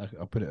called.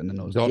 I'll put it in the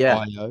notes.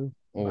 .io.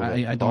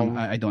 I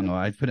don't know.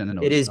 I put it in the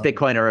notes. It is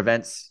Bitcoiner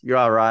Events. You're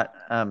all right.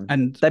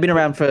 And they've been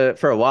around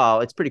for a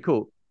while. It's pretty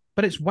cool.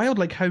 But it's wild,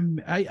 like how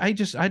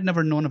I'd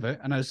never known of it,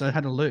 and I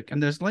had a look,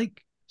 and there's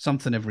like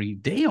something every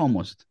day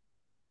almost.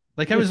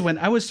 Like I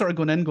was sort of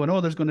going,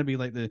 oh, there's going to be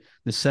like the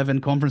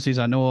 7 conferences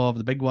I know of,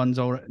 the big ones.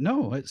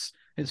 No, it's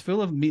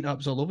full of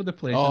meetups all over the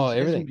place. Oh,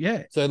 everything.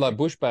 Yeah. So like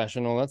Bush Bash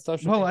and all that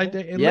stuff. Well,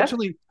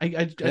 literally,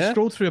 I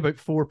scrolled through about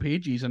 4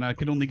 pages, and I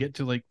could only get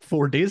to like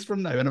 4 days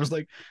from now, and I was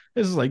like,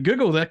 this is like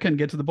Google. That can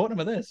get to the bottom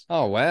of this.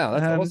 Oh wow,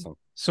 that's awesome.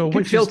 So you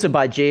can filter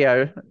by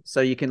geo,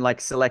 so you can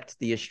like select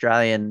the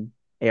Australian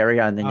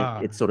area, and then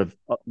it sort of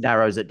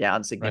narrows it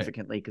down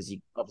significantly, because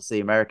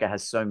obviously America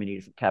has so many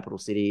different capital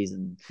cities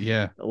and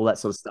all that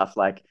sort of stuff.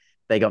 Like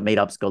they got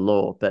meetups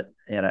galore, but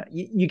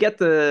you get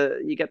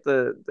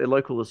the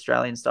local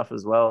Australian stuff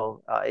as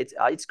well.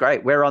 It's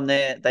great. We're on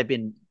there. They've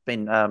been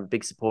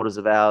big supporters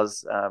of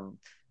ours.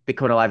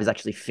 Bitcoin Alive is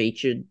actually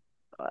featured,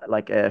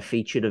 like a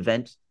featured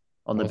event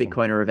on the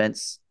Bitcoiner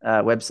Events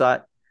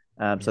website.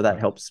 So that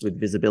helps with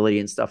visibility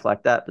and stuff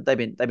like that. But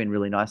they've been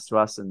really nice to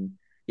us. And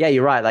yeah,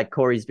 you're right. Like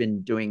Corey's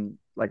been doing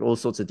like all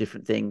sorts of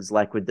different things,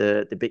 like with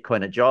the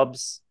Bitcoiner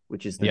Jobs,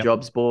 which is the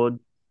jobs board.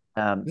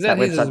 That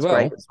website's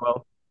great as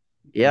well.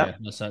 Yeah,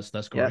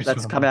 that's cool. Yeah,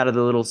 that's come out of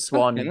the little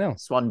Swan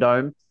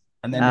Dome.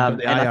 And then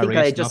and I think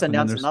they just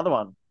announced another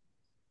one.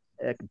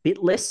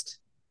 BitList,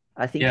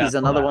 I think, is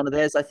another one of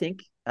theirs. I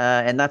think,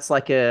 and that's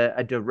like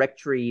a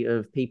directory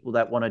of people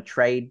that want to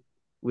trade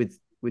with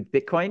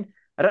Bitcoin.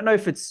 I don't know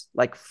if it's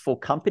like for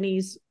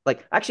companies.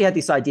 Like, I actually had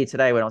this idea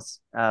today when I was,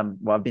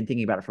 I've been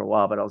thinking about it for a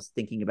while, but I was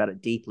thinking about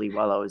it deeply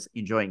while I was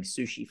enjoying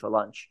sushi for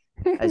lunch,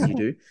 as you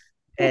do.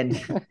 And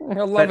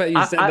I love it.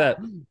 You said that.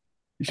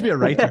 You should be a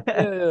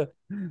writer.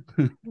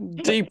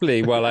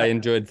 Deeply while I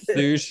enjoyed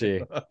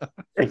sushi.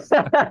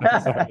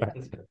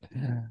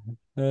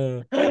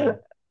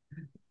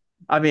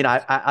 I mean,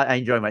 I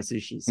enjoy my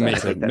sushi.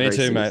 So me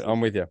too, mate.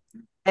 I'm with you.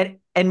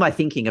 and my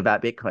thinking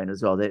about Bitcoin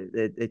as well.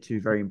 They're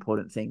two very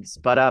important things.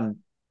 But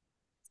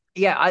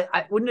yeah,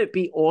 I wouldn't it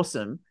be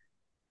awesome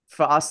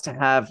for us to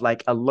have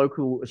like a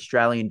local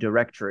Australian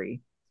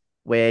directory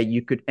where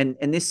you could, and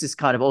this is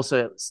kind of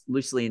also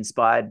loosely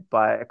inspired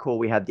by a call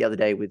we had the other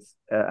day with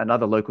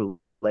another local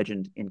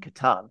legend in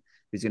Qatar,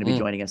 who's going to be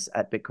joining us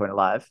at Bitcoin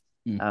Alive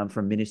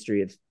from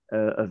Ministry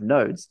of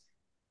Nodes.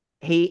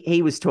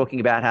 He was talking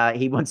about how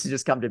he wants to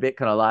just come to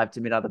Bitcoin Alive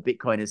to meet other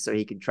Bitcoiners so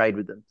he can trade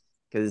with them,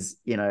 because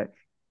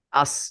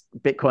us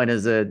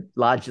Bitcoiners are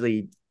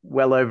largely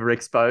well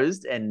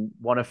overexposed and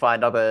want to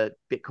find other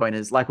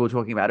Bitcoiners, like we were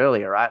talking about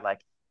earlier, right?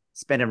 Like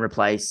spend and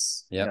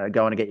replace,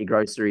 going to get your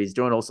groceries,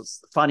 doing all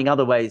sorts, finding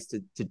other ways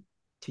to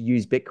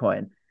use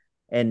Bitcoin.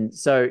 And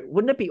so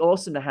wouldn't it be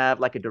awesome to have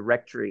like a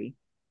directory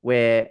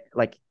where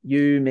like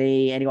you,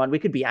 me, anyone, we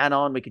could be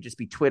Anon, we could just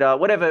be Twitter,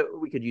 whatever,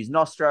 we could use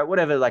Nostra,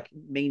 whatever like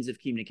means of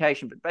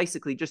communication, but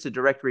basically just a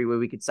directory where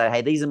we could say,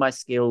 hey, these are my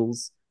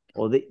skills,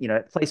 or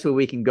a place where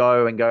we can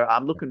go and go,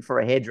 I'm looking for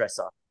a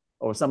hairdresser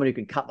or someone who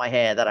can cut my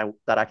hair that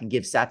I can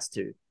give sats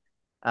to.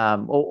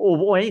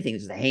 Or anything,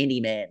 just a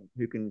handyman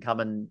who can come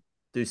and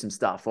do some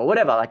stuff or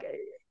whatever. Like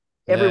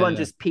everyone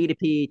just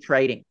peer-to-peer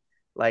trading,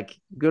 like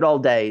good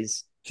old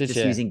days, just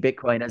using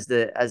Bitcoin as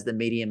the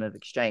medium of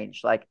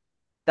exchange. Like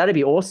that'd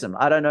be awesome.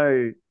 I don't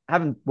know, I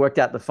haven't worked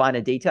out the finer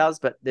details,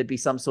 but there'd be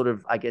some sort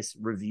of, I guess,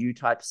 review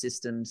type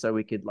system so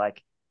we could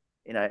like,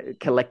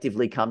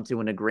 collectively come to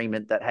an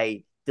agreement that,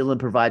 hey, Dylan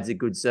provides a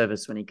good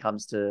service when he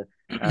comes to,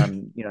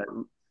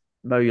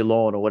 mow your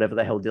lawn or whatever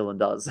the hell Dylan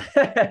does.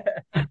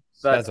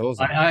 That's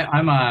awesome.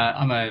 I'm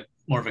a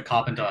more of a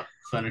carpenter,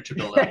 furniture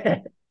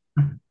builder.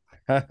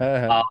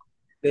 There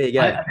you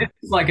go.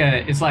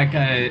 It's like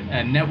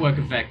a network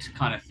effect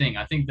kind of thing.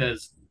 I think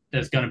there's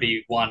going to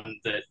be one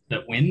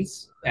that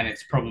wins, and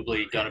it's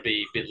probably going to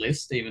be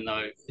BitList, even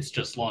though it's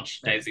just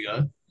launched days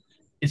ago.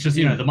 It's just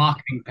the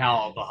marketing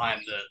power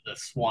behind the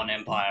Swan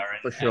Empire,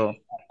 and, for sure, and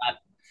that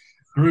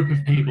group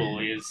of people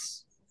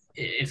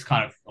is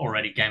kind of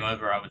already game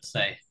over, I would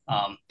say.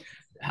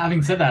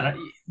 Having said that,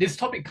 this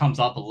topic comes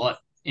up a lot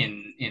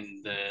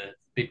in the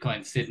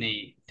Bitcoin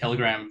Sydney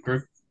Telegram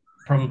group,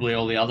 probably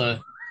all the other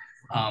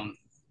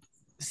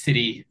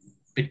city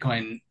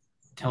Bitcoin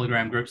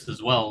Telegram groups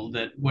as well,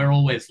 that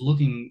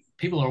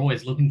people are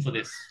always looking for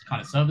this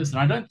kind of service. And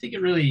I don't think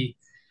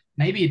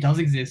maybe it does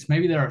exist.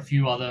 Maybe there are a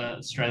few other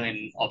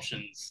Australian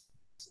options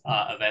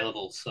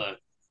available. So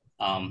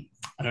I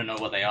don't know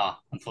what they are,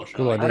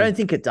 unfortunately. I don't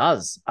think it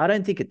does.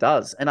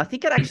 And I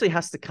think it actually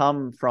has to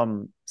come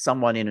from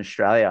someone in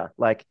Australia.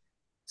 Like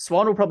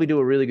Swan will probably do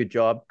a really good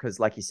job because,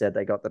 like you said,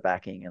 they got the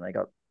backing and they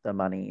got the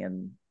money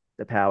and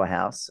the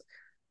powerhouse.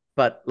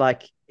 But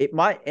like it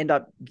might end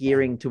up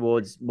gearing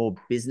towards more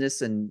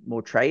business and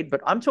more trade.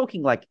 But I'm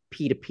talking like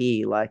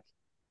peer-to-peer, like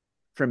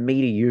from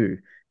me to you,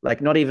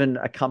 like not even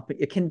a company.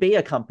 It can be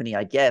a company,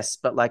 I guess,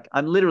 but like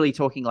I'm literally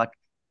talking like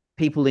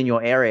people in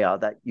your area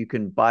that you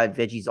can buy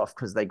veggies off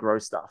because they grow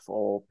stuff,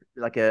 or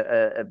like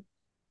a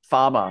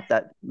farmer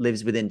that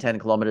lives within 10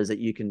 kilometers that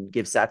you can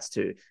give sats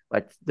to,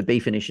 like the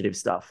Beef Initiative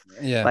stuff.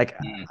 Yeah. Like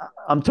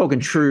I'm talking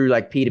true,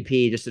 like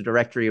peer-to-peer, just a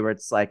directory where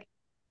it's like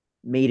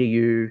me to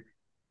you.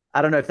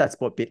 I don't know if that's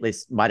what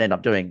BitList might end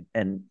up doing,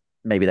 and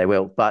maybe they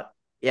will, but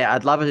yeah,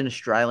 I'd love an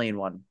Australian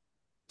one,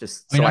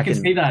 just I can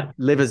see that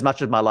live as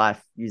much of my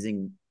life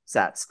using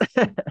sats.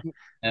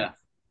 Yeah.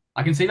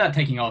 I can see that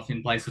taking off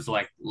in places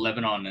like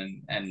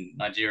Lebanon and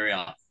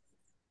Nigeria.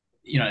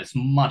 It's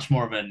much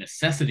more of a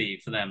necessity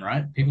for them,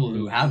 right? People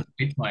who have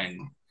Bitcoin,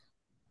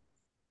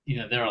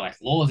 there are like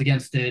laws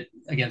against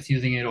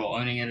using it or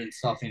owning it and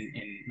stuff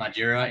in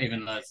Nigeria,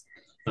 even though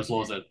those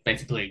laws are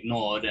basically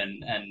ignored,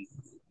 and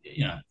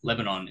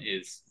Lebanon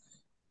is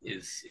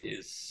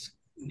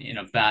in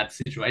a bad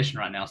situation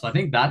right now. So I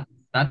think that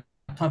type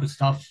of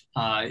stuff,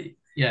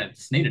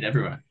 it's needed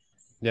everywhere.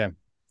 Yeah.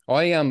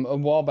 I a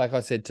while back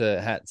I said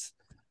to Hats,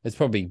 it's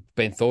probably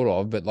been thought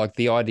of, but like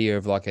the idea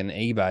of like an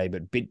eBay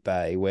but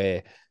BitBay,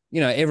 where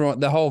everyone,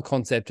 the whole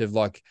concept of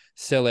like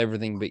sell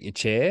everything but your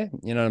chair,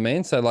 you know what I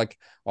mean? So like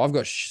I've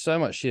got so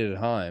much shit at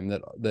home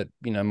that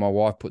my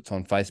wife puts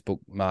on Facebook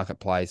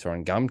Marketplace or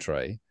on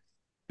Gumtree.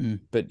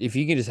 But if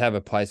you can just have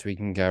a place where you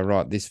can go,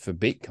 right, this for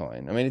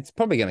Bitcoin, I mean, it's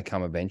probably going to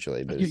come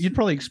eventually. But you'd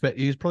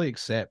probably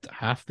accept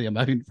half the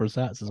amount for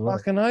sats as well.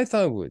 Fucking oath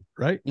I would.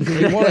 Right?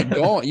 You want it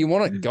gone. You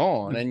want it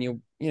gone, and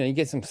you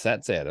get some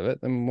sats out of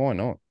it. Then why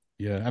not?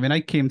 Yeah, I mean,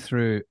 I came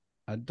through.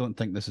 I don't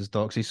think this is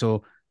doxy.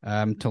 So,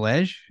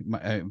 Telej,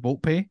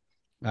 VoltPay,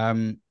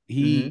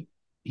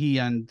 he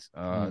and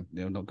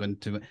not going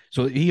to it.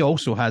 So he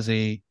also has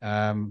a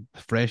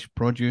fresh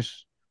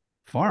produce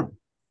farm.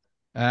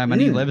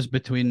 And he lives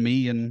between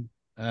me and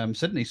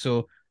Sydney.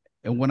 So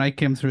when I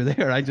came through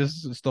there, I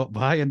just stopped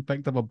by and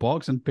picked up a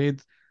box and paid.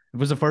 It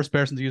was the first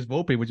person to use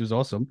VoltPay, which was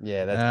awesome.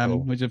 Yeah, that's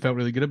cool. Which I felt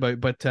really good about.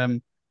 But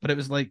it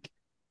was like,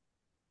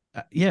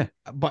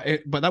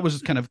 but that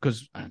was kind of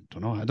because I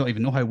don't know. I don't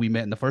even know how we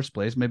met in the first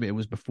place. Maybe it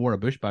was before a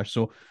bush bash.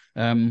 So,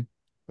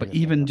 but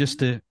even just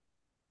to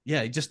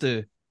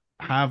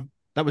have,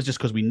 that was just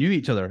because we knew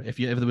each other. If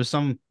there was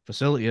some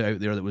facility out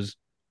there that was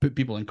put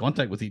people in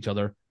contact with each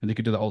other, and they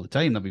could do that all the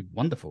time. That'd be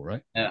wonderful,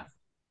 right? Yeah.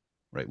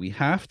 Right. We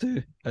have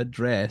to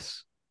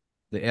address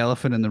the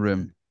elephant in the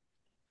room.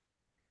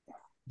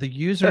 The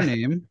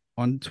username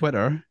on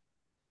Twitter,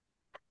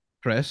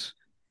 Chris,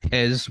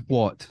 is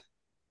what?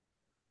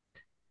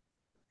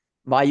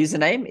 My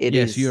username? It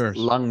Yes, is yours.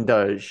 Lung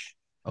Doge.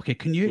 Okay,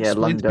 can you Yeah,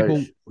 explain Lung to people?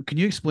 Doge. Can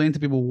you explain to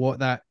people what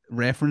that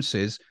reference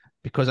is?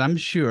 Because I'm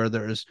sure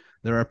there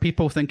are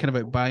people thinking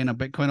about buying a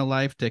Bitcoin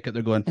Alive ticket.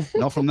 They're going,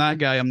 not from that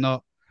guy. I'm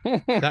not.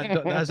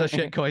 That's a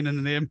shit coin in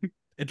the name.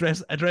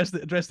 Address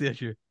the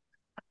issue.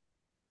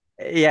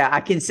 Yeah, I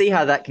can see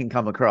how that can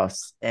come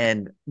across.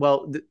 And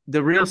well,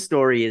 the real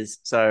story is,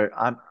 so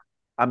I'm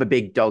a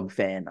big dog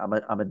fan.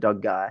 I'm a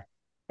dog guy,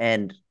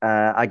 and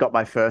I got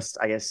my first,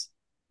 I guess,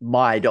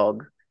 my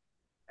dog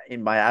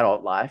in my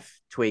adult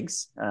life,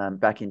 Twigs,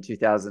 back in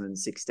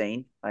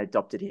 2016. I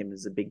adopted him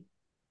as a big,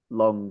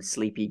 long,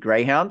 sleepy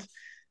greyhound,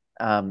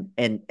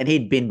 and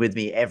he'd been with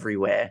me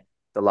everywhere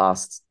the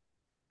last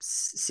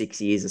 6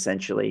 years.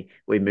 Essentially,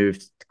 we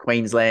moved to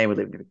Queensland, we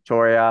lived in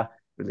Victoria,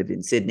 we lived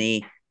in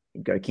Sydney.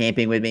 He'd go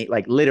camping with me,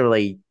 like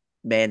literally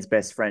man's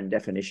best friend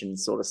definition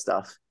sort of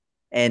stuff.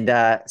 And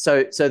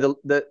so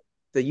the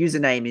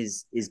username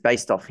is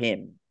based off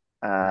him.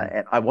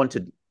 And I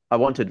wanted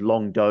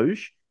Long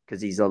Doge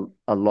because he's a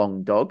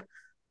long dog.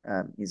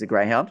 He's a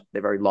greyhound.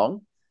 They're very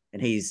long,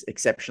 and he's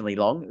exceptionally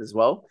long as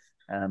well.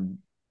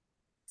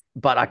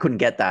 But I couldn't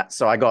get that,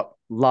 so I got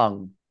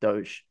Lung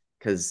Doge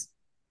because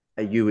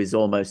a U is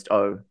almost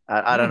O.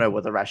 I don't know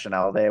what the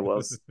rationale there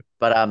was,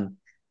 but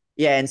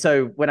yeah. And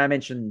so when I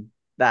mentioned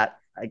that,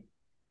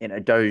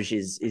 Doge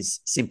is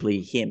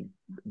simply him,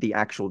 the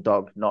actual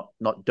dog, not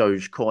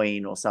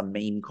Dogecoin or some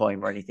meme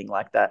coin or anything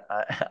like that.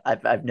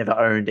 I've never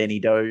owned any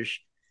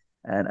Doge,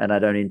 and I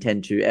don't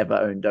intend to ever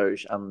own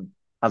Doge,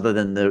 other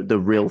than the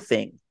real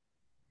thing,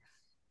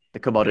 the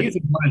commodity. It's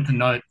important to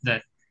note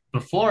that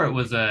before it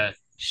was a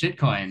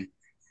shitcoin,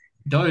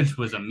 Doge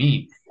was a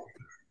meme.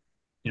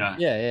 Yeah.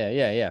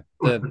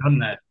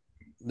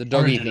 The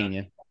doggy thing,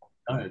 yeah.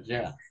 Doge,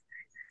 yeah.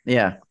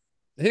 Yeah.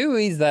 Who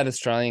is that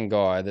Australian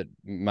guy that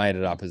made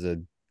it up as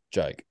a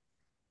joke?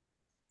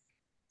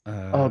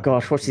 Oh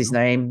gosh, what's his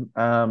name?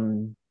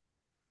 The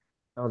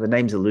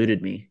name's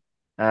eluded me.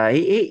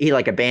 He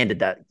like abandoned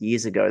that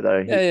years ago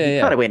though. He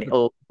kind of went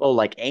all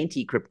like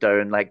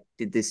anti-crypto and like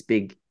did this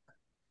big,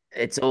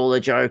 it's all a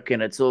joke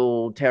and it's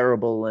all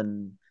terrible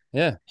and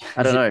yeah,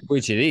 I don't know.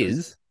 Which it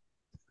is.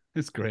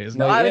 It's great, isn't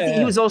No, it? I think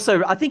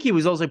he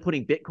was also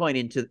putting Bitcoin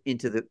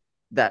into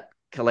that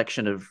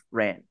collection of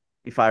rant,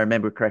 if I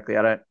remember correctly.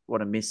 I don't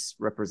want to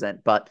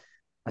misrepresent, but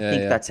I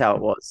think that's how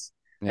it was.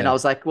 Yeah. And I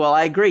was like, well,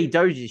 I agree,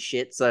 Doge is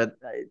shit, so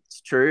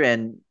it's true,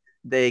 and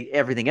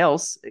everything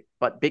else,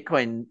 but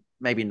Bitcoin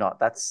maybe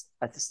not. I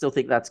still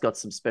think that's got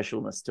some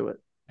specialness to it.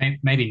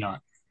 Maybe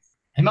not.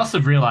 He must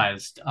have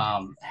realized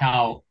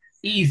how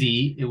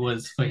easy it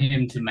was for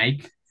him to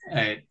make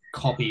a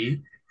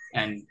copy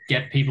and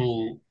get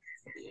people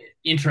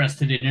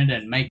interested in it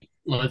and make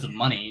loads of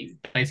money,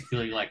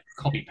 basically like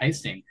copy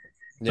pasting.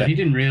 But he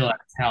didn't realize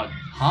how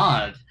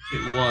hard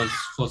it was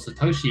for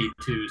Satoshi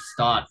to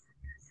start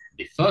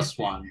the first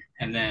one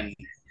and then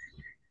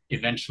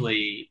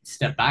eventually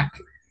step back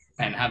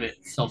and have it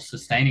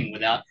self-sustaining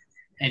without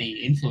any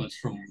influence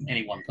from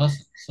any one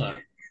person. So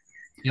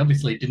he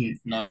obviously didn't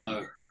know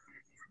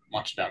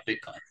much about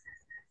Bitcoin.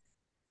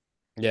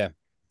 Yeah.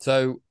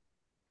 So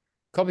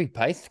copy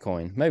paste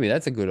coin. Maybe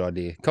that's a good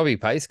idea. Copy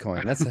paste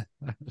coin. That's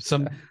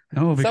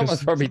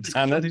someone's probably done it.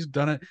 Somebody's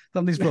done it.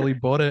 Somebody's probably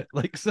bought it.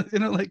 Like,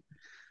 like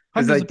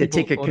it's like the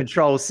ticker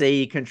Control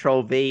C,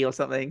 Control V or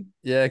something.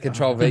 Yeah,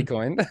 Control V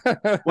coin.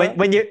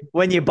 when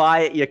you buy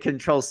it, you're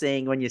Control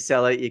C'ing. When you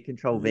sell it, you're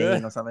Control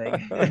Ving or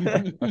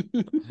something.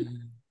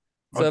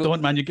 So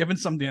don't, man. You're giving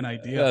somebody an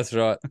idea. That's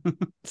right.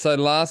 So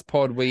last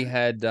pod we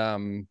had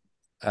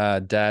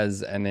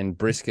Daz, and then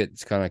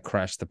Brisket's kind of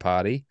crashed the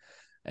party,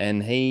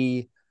 and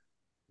he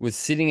was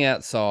sitting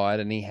outside,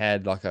 and he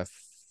had like a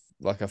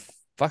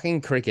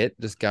fucking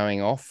cricket just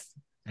going off.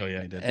 Oh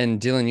yeah, he did.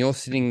 And Dylan, you're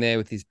sitting there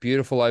with this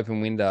beautiful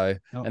open window,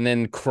 and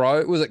then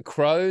was it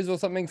crows or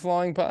something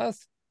flying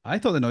past? I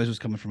thought the noise was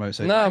coming from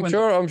outside. No, I'm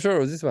sure it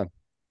was this one.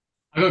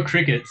 I got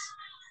crickets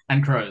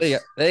and crows. There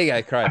you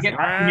go, crows.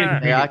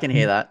 I can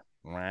hear that.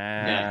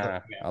 Yeah,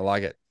 I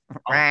like it.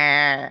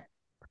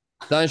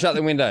 Don't shut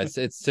the windows.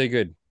 It's too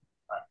good.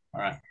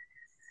 All right.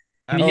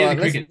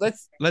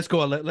 Let's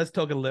go. Let's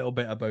talk a little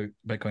bit about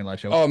Bitcoin Live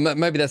Show. Oh,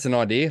 maybe that's an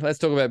idea. Let's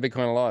talk about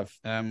Bitcoin Live.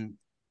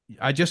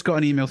 I just got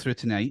an email through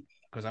tonight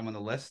because I'm on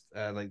the list,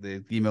 like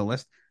the email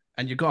list,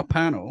 and you got a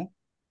panel,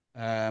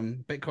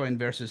 Bitcoin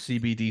versus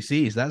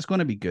CBDCs. That's going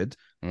to be good.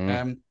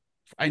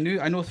 I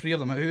know three of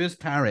them. Who is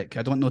Tarek?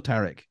 I don't know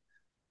Tarek.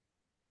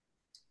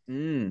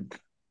 Tarek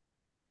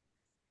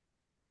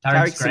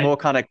Samore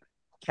kind of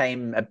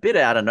came a bit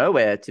out of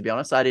nowhere, to be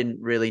honest. I didn't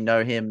really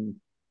know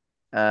him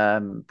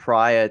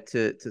prior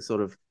to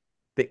sort of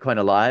Bitcoin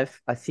Alive.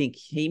 I think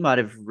he might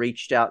have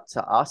reached out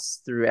to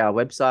us through our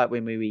website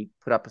when we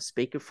put up a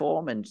speaker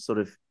form and sort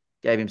of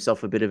gave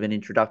himself a bit of an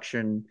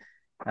introduction.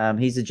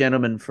 He's a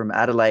gentleman from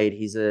Adelaide.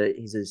 He's a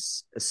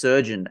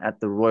surgeon at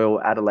the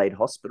Royal Adelaide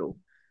Hospital,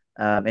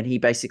 and he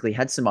basically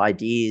had some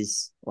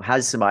ideas or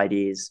has some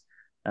ideas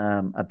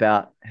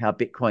about how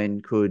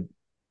Bitcoin could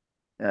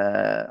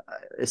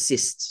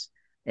assist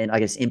and I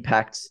guess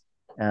impact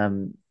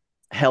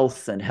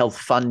health and health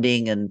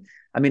funding. And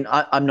I mean,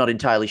 I'm not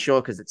entirely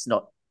sure because it's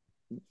not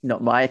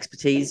my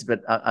expertise,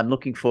 but I'm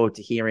looking forward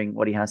to hearing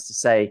what he has to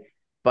say.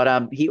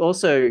 But he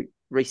also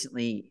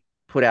recently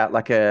put out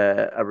like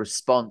a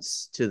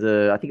response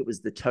to I think it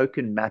was the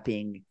token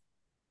mapping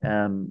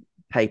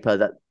paper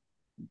that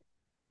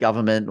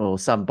government or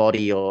some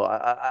body, or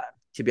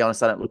to be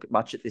honest, I don't look at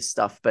much at this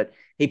stuff, but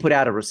he put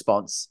out a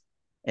response,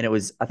 and I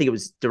think it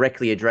was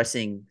directly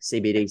addressing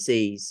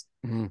CBDCs.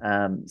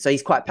 Mm-hmm. So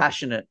he's quite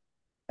passionate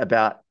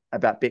about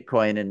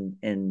Bitcoin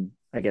and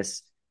I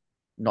guess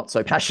not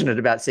so passionate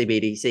about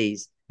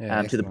CBDCs.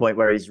 To the point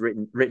where he's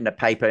written a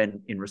paper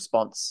in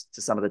response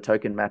to some of the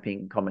token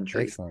mapping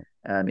commentary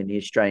in the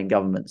Australian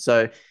government.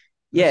 So,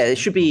 yeah, it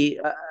should be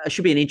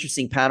an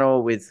interesting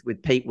panel with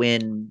Pete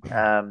Wynn,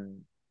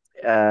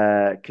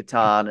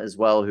 Catan as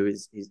well, who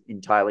is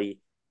entirely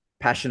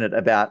passionate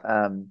about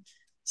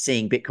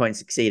seeing Bitcoin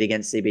succeed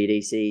against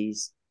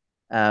CBDCs.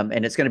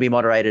 And it's going to be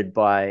moderated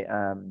by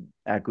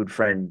our good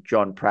friend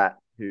John Pratt,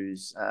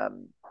 who's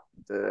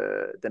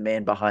the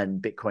man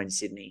behind Bitcoin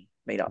Sydney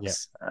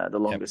meetups, the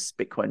longest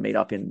Bitcoin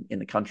meetup in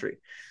the country.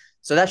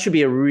 So that should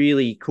be a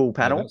really cool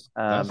panel.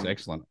 That's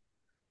excellent.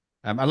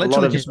 A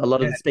lot of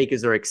the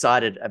speakers are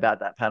excited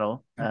about that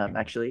panel,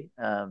 actually.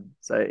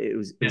 So it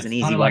was an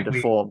easy one to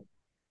form.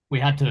 We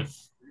had to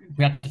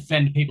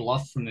fend people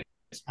off from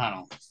this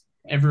panel.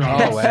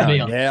 Everyone. Oh wow!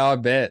 Yeah, I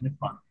bet.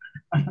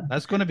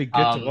 That's going to be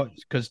good to watch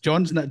because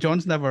John's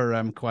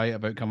never quiet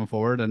about coming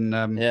forward, and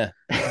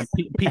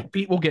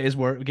Pete will get his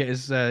word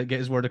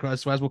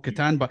across, as will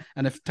Catan. But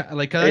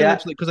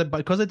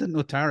because I didn't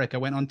know Tarek, I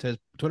went onto his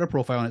Twitter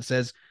profile and it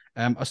says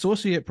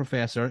Associate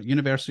Professor,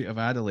 University of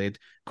Adelaide,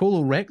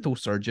 colorectal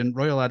surgeon,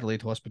 Royal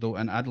Adelaide Hospital,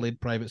 and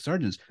Adelaide Private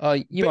Surgeons. Oh,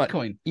 you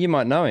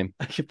might know him.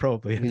 You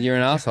probably. You're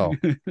an asshole.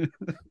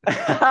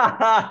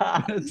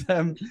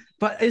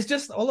 But it's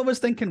just all I was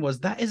thinking was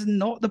that is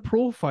not the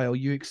profile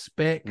you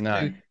expect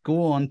to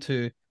go on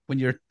to when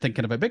you're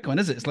thinking about Bitcoin,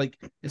 is it? It's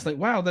like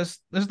wow, there's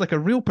like a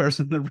real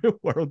person in the real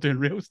world doing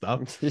real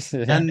stuff,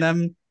 and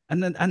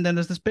then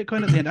there's this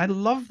Bitcoin at the end. I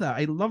love that.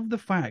 I love the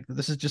fact that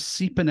this is just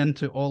seeping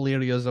into all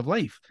areas of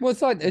life. Well,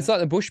 it's like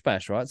the Bush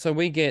Bash, right? So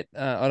we get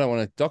I don't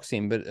want to dox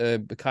him, but a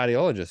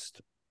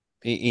cardiologist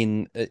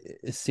in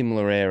a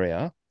similar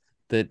area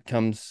that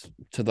comes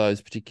to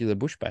those particular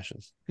Bush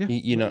Bashes. Yeah,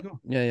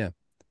 yeah.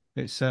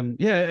 It's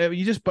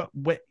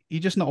you're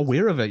just not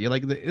aware of it. You're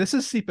like, this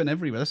is seeping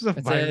everywhere. This is a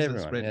virus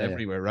that's spread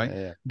everywhere, right?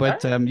 Yeah.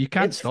 But you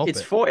can't stop it.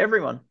 It's for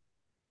everyone.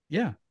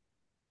 Yeah.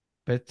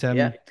 But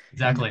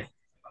exactly.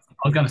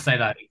 I was going to say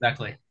that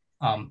exactly.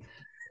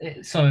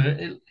 So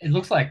it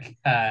looks like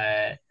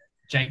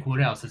Jake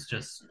Woodhouse has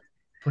just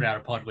put out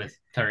a pod with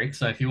Tarek.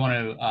 So if you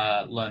want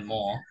to learn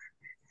more,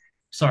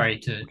 sorry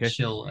to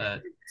chill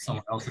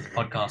someone else's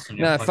podcast on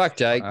your podcast. Fuck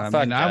Jake.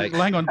 Jake.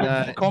 Hang on.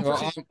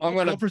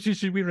 Conferences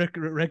should we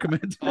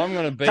recommend? I'm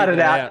going to beat cut it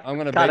out. I'm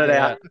going to cut beat it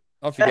out.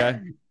 Off you go.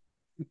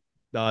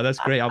 No, that's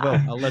great.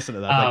 I'll listen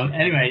to that.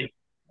 Anyway,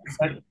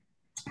 so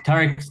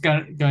Tarek's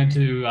going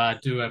to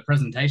do a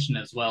presentation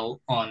as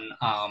well on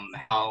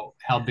how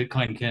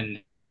Bitcoin can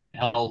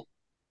help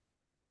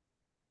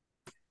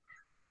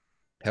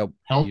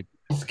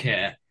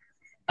healthcare.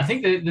 I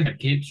think that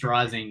keeps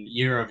rising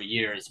year over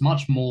year. It's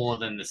much more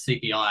than the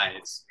CPI.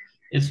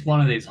 It's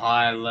one of these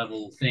high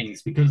level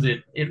things because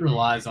it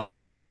relies on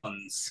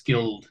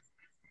skilled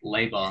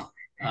labor.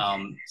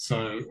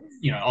 So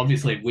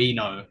obviously we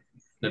know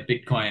that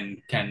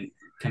Bitcoin can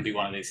be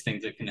one of these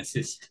things that can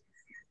assist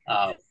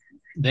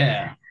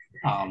there.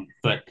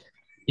 But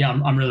yeah,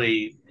 I'm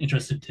really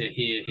interested to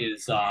hear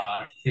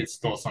his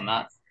thoughts on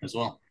that as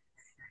well.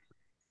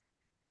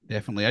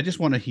 Definitely. I just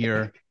want to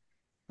hear,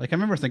 like, I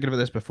remember thinking about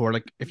this before,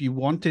 like if you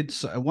wanted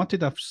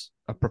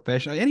a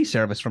professional, any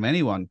service from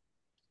anyone,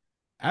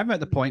 I'm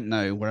at the point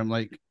now where I'm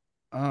like,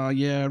 oh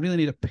yeah, I really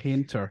need a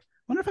painter.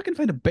 I wonder if I can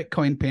find a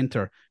Bitcoin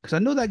painter because I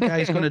know that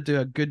guy's going to do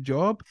a good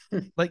job.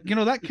 Like,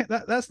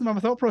 that's my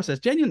thought process.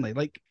 Genuinely,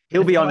 like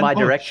he'll be on my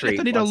directory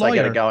once I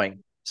get it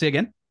going. Say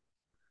again.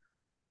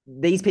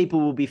 These people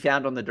will be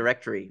found on the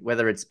directory,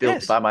 whether it's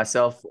built by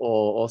myself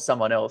or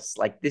someone else.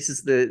 Like this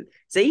is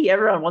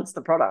everyone wants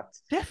the product.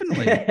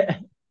 Definitely.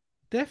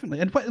 Definitely.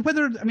 And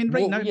whether, I mean,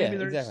 right now, maybe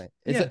there's... Exactly.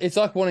 It's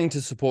like wanting to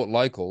support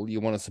local,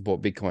 you want to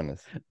support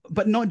Bitcoiners.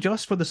 But not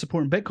just for the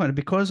support of Bitcoin,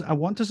 because I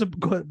want to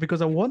support,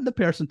 because I want the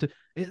person to,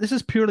 this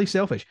is purely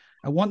selfish.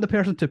 I want the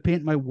person to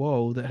paint my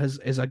wall that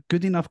is a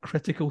good enough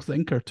critical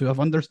thinker to have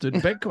understood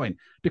Bitcoin.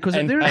 Because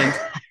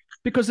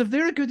if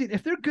they're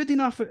good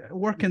enough at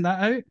working that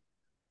out,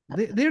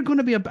 they're going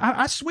to be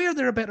I swear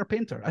they're a better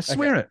painter. I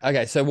swear it.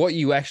 Okay, so what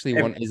you actually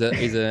want is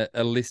a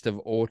list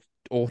of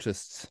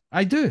autists.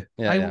 I do.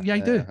 I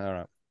do. All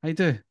right. I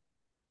do.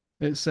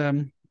 It's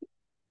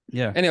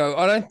Yeah.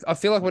 Anyway, I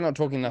feel like we're not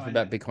talking enough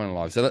about Bitcoin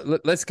Live. So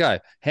let's go.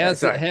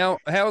 How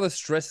are the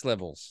stress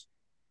levels?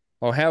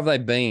 Or how have they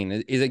been?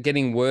 Is it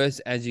getting worse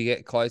as you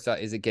get closer?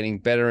 Is it getting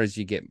better as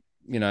you get,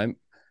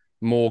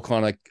 more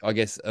kind of, I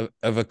guess,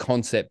 of a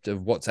concept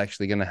of what's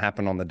actually going to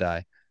happen on the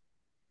day?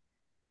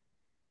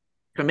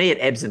 For me, it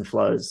ebbs and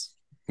flows.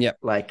 Yep.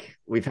 Like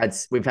we've had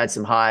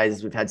some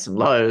highs, we've had some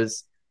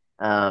lows.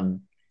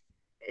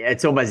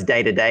 It's almost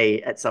day to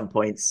day at some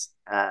points.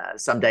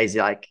 Some days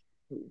like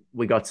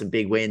we got some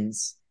big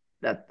wins.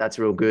 That's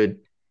real good.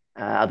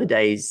 Other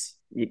days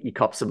you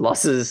cop some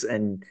losses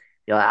and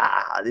you're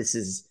like, this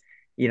is,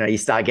 you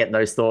start getting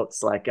those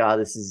thoughts like,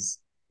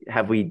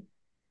 have we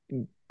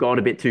gone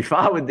a bit too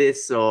far with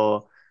this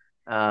but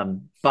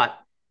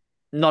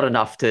not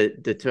enough to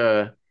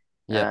deter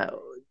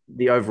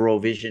the overall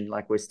vision.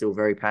 Like we're still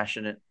very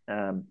passionate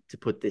to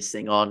put this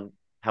thing on,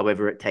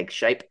 however it takes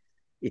shape.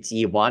 It's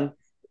year one.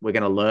 We're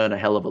going to learn a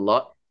hell of a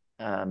lot.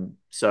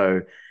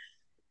 So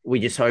we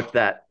just hope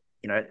that,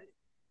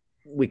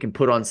 we can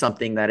put on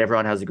something that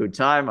everyone has a good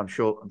time. I'm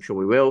sure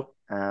we will.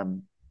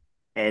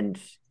 And,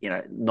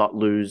 not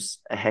lose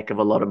a heck of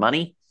a lot of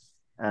money.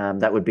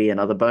 That would be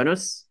another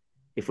bonus.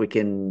 If we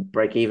can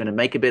break even and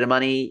make a bit of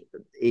money,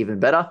 even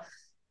better.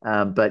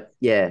 But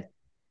yeah,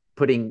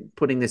 putting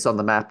this on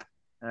the map,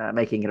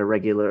 making it a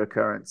regular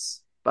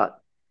occurrence. But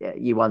yeah,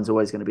 year one's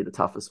always going to be the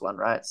toughest one,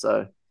 right?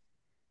 So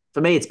for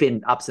me, it's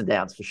been ups and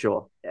downs for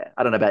sure. Yeah,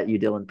 I don't know about you,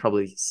 Dylan.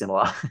 Probably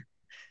similar.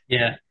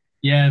 Yeah,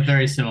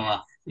 very similar.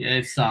 Yeah,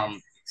 it's a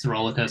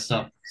roller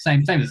coaster.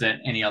 Same as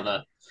any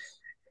other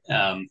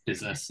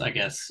business, I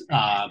guess.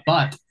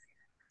 But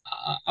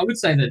I would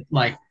say that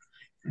like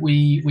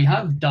we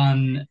have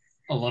done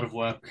a lot of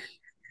work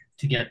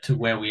to get to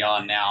where we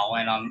are now,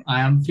 and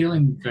I am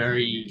feeling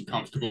very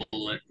comfortable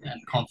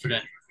and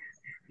confident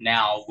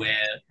now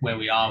where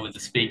we are with the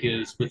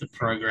speakers, with the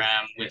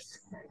program,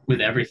 with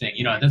everything.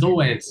 There's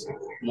always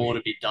more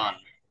to be done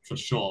for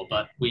sure,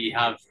 but we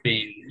have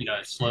been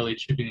slowly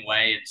chipping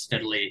away and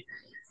steadily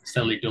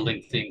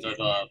building things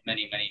over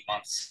many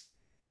months.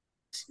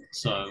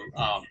 So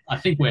I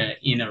think we're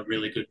in a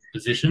really good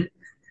position.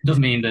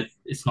 Doesn't mean that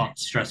it's not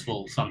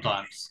stressful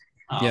sometimes.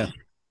 But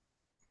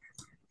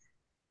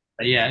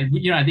yeah,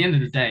 at the end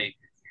of the day,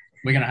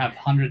 we're going to have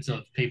hundreds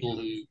of people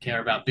who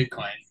care about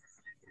Bitcoin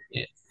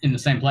in the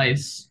same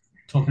place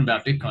talking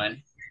about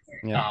Bitcoin.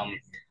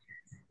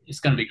 It's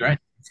going to be great.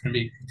 It's going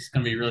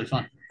to be really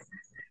fun.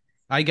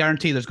 I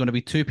guarantee there's going to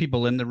be two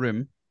people in the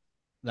room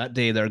that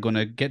day that are going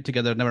to get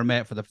together, never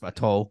met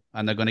at all,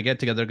 and they're going to get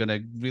together, going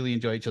to really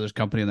enjoy each other's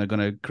company, and they're going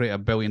to create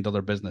 $1 billion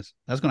business.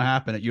 That's going to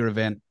happen at your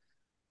event.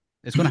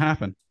 It's going to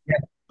happen. Yeah.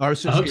 Or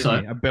I hope so.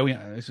 $1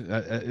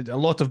 billion, a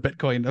lot of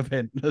Bitcoin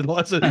event,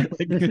 lots of right.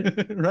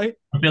 $1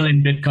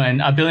 billion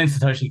Bitcoin, $1 billion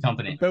Satoshi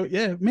company.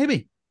 Yeah,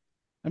 maybe.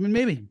 I mean,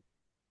 maybe.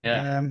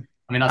 Yeah.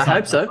 I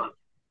hope so.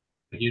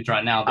 Huge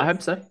right now. I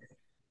hope so.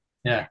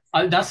 Yeah,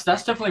 that's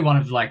definitely one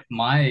of like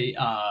my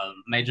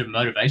major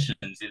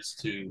motivations is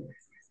to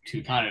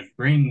kind of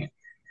bring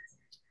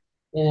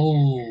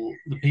all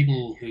the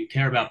people who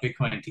care about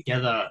Bitcoin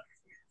together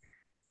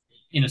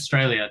in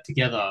Australia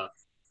together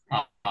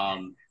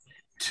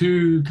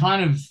to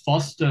kind of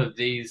foster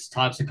these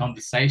types of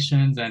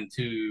conversations and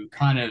to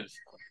kind of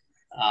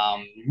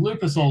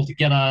loop us all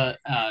together,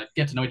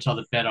 get to know each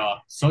other better,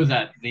 so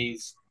that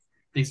these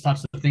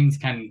types of things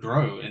can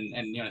grow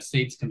and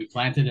seeds can be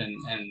planted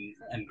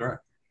and grow.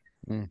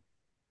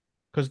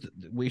 Because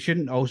we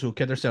shouldn't also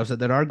kid ourselves that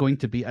there are going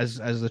to be, as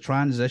the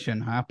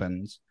transition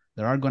happens,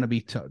 there are going to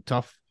be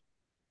tough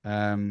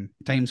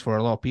times for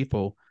a lot of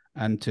people,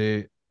 and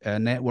to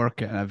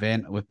network at an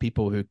event with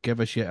people who give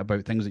a shit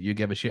about things that you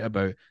give a shit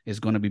about is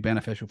going to be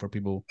beneficial for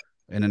people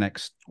in the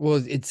next.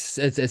 Well, it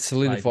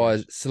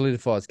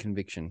solidifies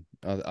conviction.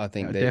 I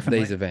think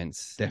these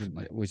events,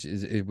 definitely, which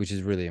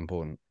is really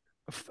important.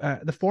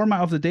 The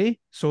format of the day,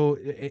 so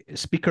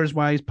speakers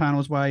wise,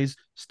 panels wise,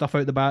 stuff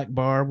out the back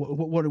bar.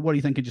 What are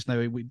you thinking just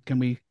now? Can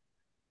we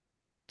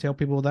tell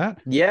people that?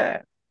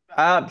 Yeah,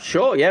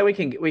 sure. Yeah, we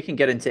can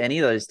get into any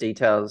of those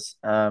details.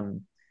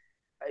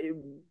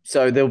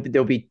 So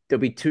there'll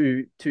be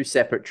two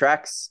separate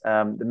tracks.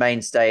 The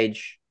main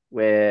stage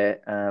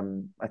where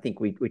I think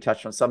we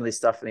touched on some of this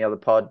stuff in the other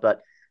pod,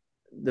 but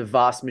the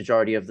vast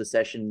majority of the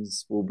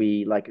sessions will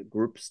be like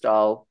group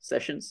style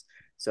sessions.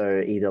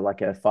 So either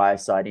like a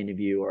fireside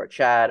interview or a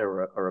chat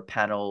or a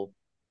panel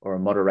or a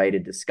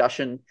moderated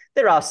discussion.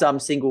 There are some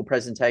single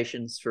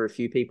presentations for a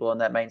few people on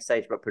that main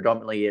stage, but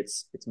predominantly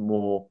it's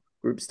more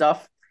group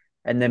stuff.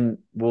 And then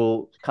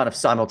we'll kind of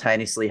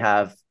simultaneously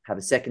have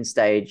a second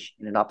stage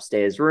in an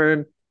upstairs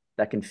room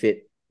that can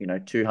fit,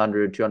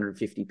 200,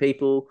 250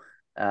 people.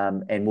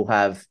 And we'll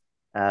have,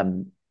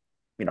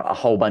 a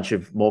whole bunch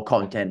of more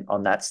content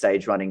on that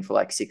stage running for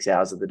like 6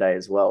 hours of the day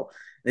as well.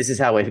 This is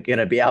how we're going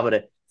to be able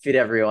to fit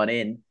everyone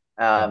in.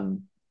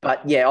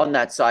 But yeah, on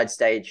that side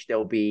stage,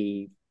 there'll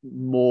be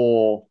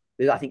more.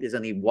 I think there's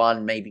only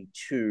one, maybe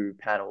two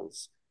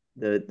panels.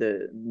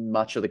 The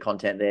much of the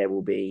content there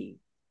will be,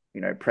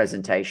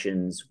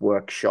 presentations,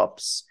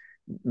 workshops,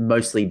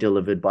 mostly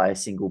delivered by a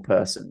single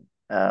person.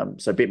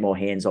 So a bit more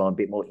hands-on, a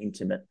bit more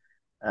intimate.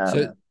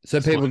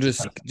 So people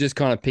just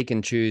kind of pick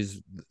and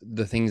choose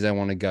the things they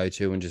want to go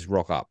to and just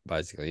rock up,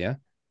 basically, yeah?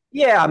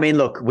 Yeah, I mean,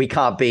 look, we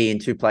can't be in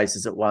two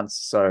places at once,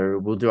 so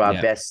we'll do our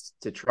best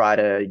to try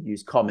to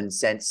use common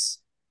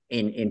sense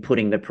in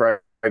putting the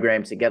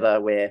program together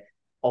where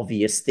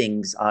obvious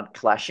things aren't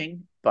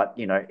clashing. But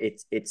you know,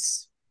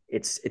 it's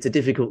a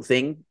difficult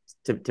thing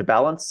to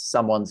balance.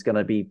 Someone's going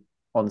to be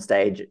on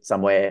stage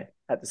somewhere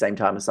at the same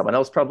time as someone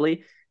else,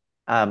 probably.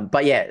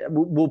 But yeah,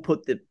 we're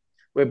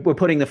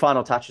putting the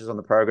final touches on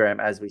the program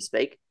as we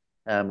speak.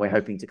 We're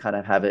hoping to kind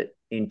of have it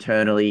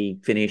internally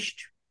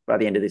finished by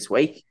the end of this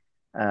week.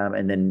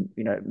 And then,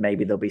 you know,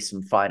 maybe there'll be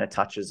some finer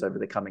touches over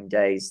the coming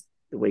days,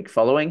 the week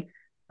following.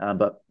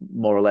 But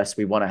more or less,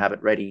 we want to have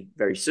it ready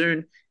very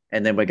soon.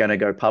 And then we're going to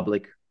go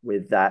public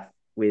with that.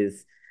 We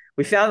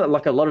found that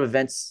like a lot of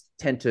events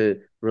tend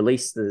to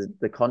release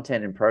the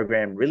content and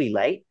program really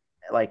late,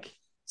 like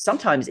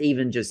sometimes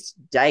even just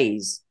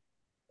days,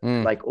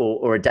 like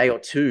or a day or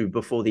two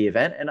before the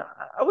event. And I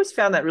always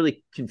found that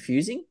really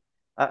confusing.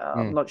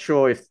 I'm not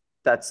sure if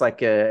that's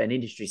like an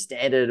industry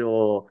standard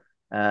or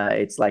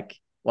it's like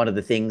one of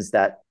the things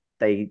that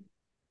they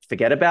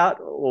forget about,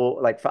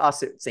 or like for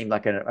us, it seemed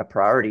like a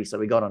priority. So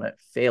we got on it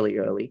fairly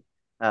early.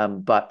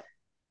 But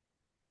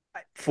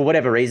for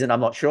whatever reason,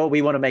 I'm not sure.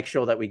 We want to make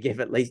sure that we give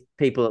at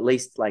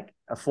least like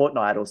a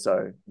fortnight or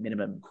so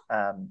minimum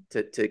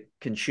to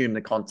consume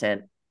the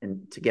content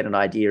and to get an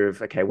idea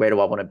of, okay, where do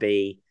I want to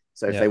be?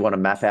 So if they want to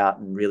map out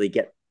and really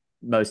get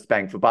most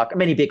bang for buck,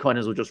 many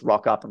Bitcoiners will just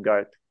rock up and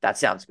go, that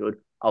sounds good,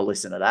 I'll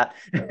listen to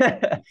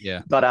that.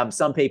 But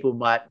some people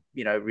might,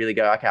 you know, really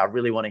go, okay, I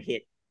really want to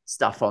hit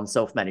stuff on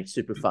self-managed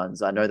super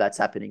funds. I know that's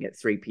happening at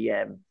 3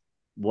 p.m,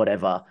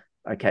 whatever.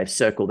 Okay,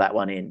 circle that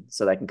one in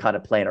so they can kind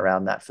of plan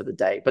around that for the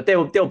day. But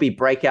there'll be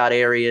breakout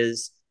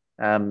areas.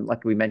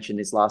 Like we mentioned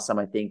this last time,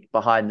 I think,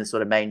 behind the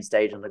sort of main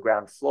stage on the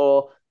ground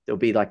floor, there'll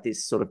be like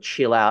this sort of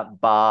chill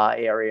out bar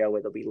area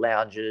where there'll be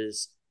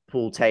lounges,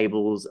 pool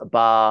tables, a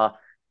bar.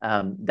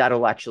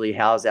 That'll actually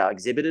house our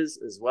exhibitors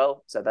as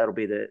well. So that'll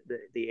be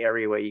the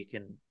area where you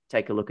can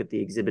take a look at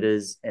the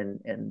exhibitors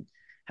and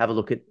have a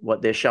look at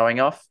what they're showing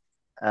off.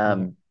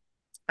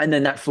 And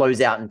then that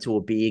flows out into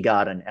a beer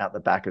garden out the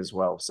back as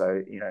well.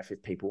 So, you know, if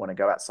people want to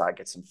go outside,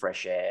 get some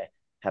fresh air,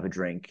 have a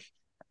drink,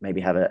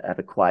 maybe have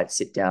a quiet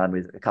sit down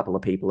with a couple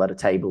of people at a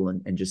table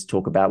and just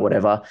talk about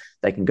whatever,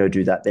 they can go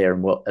do that there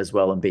as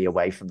well and be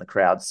away from the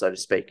crowd, so to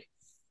speak.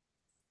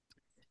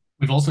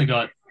 We've also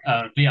got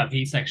a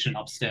VIP section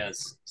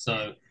upstairs.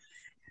 So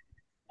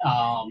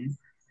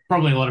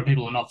probably a lot of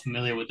people are not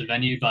familiar with the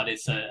venue, but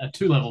it's a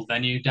 2-level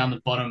venue. Down the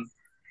bottom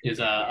is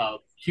a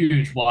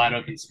huge wide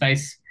open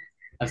space.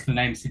 As the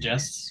name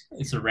suggests,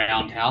 it's a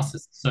roundhouse.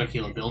 It's a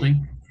circular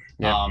building.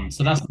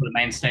 So that's where the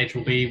main stage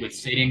will be with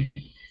seating.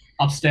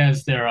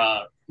 Upstairs, there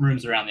are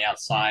rooms around the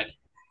outside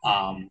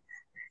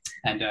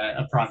and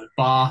a private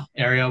bar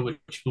area,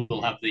 which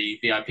will have the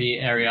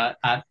VIP area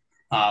at,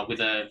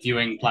 with a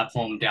viewing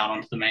platform down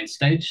onto the main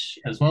stage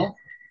as well.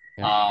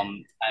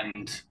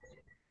 And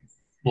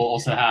we'll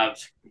also have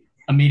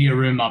a media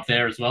room up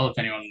there as well. If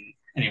any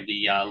of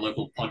the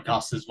local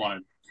podcasters want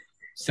to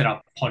set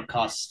up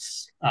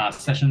podcasts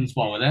sessions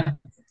while we're there,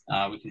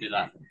 we can do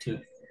that too.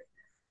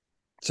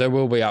 So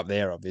we'll be up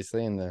there,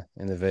 obviously, in the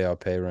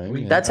VIP room.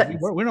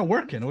 We're not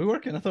working. Are we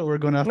working? I thought we were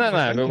going to. No,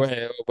 but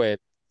we're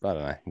I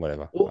don't know,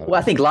 whatever. Well,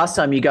 I think last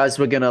time you guys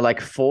were going to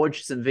like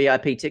forge some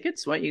VIP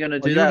tickets. Weren't you going to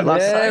do that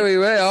last time? Yeah, we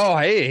were. Oh,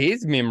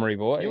 he's memory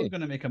boy. You were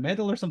going to make a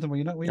medal or something, were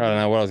you not? I don't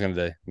know what I was going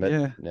to do, but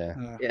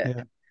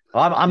yeah.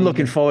 I'm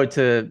looking forward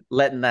to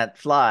letting that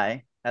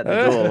fly at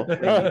the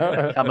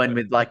door. Come in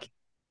with like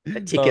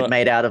a ticket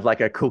made out of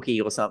like a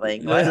cookie or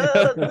something.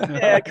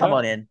 Like, come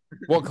on in.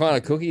 What kind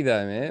of cookie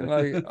though, man?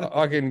 Like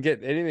I can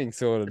get anything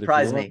sorted.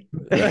 Surprise me.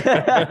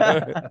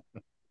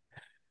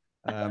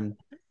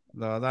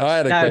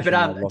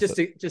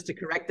 Just to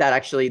correct that,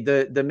 actually,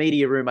 the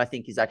media room I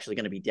think is actually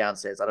going to be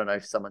downstairs. I don't know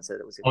if someone said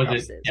it was going to be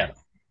upstairs.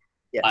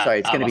 Sorry,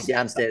 it's going to be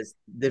downstairs.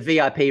 The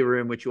VIP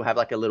room, which will have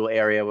like a little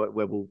area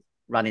where we'll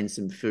run in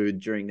some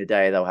food during the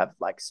day. They'll have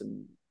like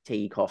some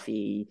tea,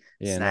 coffee,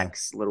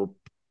 snacks, little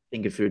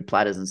finger food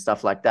platters and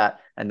stuff like that.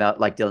 And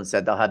like Dylan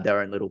said, they'll have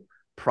their own little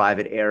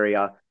private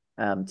area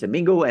to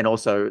mingle, and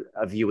also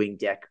a viewing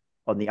deck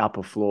on the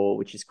upper floor,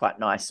 which is quite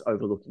nice,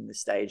 overlooking the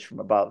stage from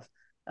above.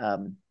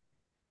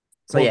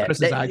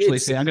 Chris is actually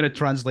saying, I'm going to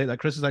translate that.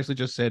 Chris has actually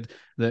just said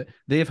that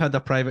they've had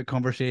a private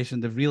conversation.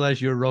 They've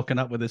realized you're rocking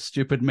up with a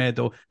stupid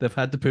medal. They've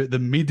had to put the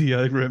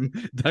media room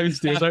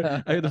downstairs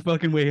out the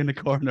fucking way in the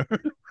corner.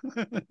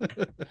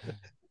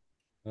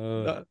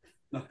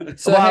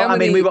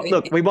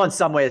 We want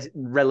somewhere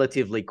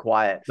relatively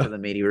quiet for the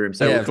media room.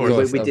 So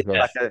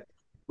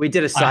we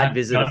did a site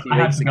visit a few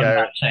weeks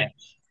ago.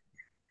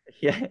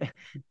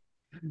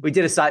 We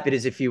did a site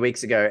visit a few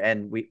weeks ago,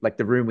 and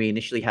the room we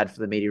initially had for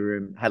the media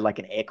room had like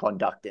an aircon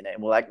duct in it,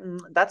 and we're like,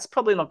 that's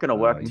probably not going to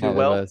work too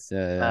well.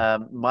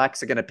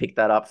 Mics are going to pick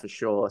that up for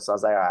sure. So I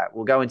was like, all right,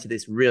 we'll go into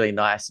this really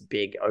nice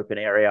big open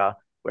area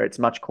where it's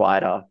much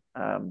quieter.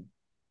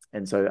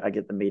 And so I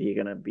get the media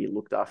going to be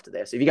looked after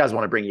there. So if you guys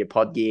want to bring your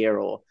pod gear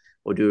or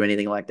do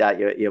anything like that,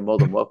 you're more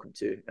than welcome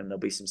to. And there'll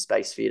be some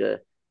space for you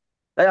to.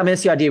 I mean,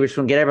 that's the idea. We just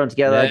want to get everyone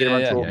together, get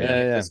everyone talking.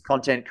 As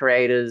content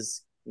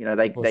creators,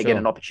 they get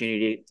an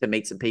opportunity to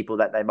meet some people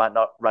that they might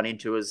not run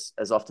into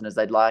as often as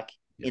they'd like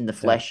in the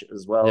flesh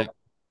as well. Yeah.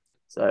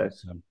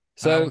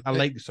 So I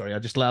like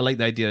the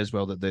idea as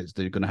well that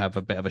they're going to have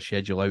a bit of a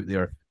schedule out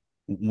there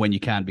when you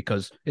can,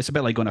 because it's a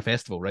bit like going to a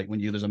festival, right?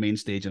 When there's a main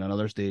stage and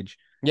another stage,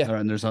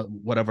 and there's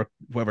whatever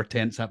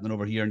tent's happening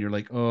over here, and you're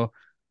like, oh,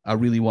 I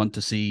really want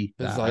to see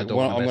that. Like, I'm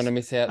going to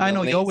miss out. I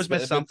know you always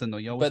miss something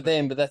though. But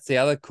that's the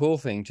other cool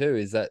thing too,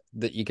 is that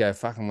you go,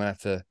 fuck, I'm going to have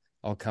to.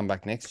 I'll come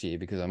back next year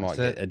because I might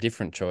get a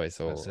different choice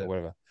or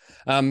whatever.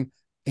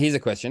 Here's a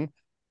question: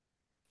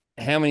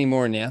 how many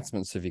more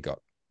announcements have you got?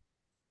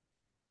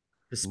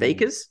 The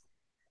speakers?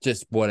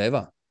 Just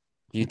whatever.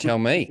 You tell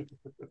me.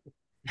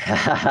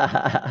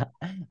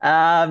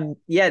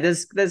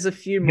 There's a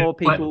few more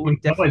people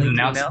definitely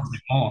announced.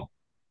 More.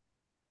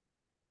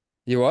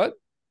 You what?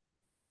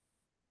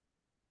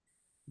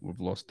 We've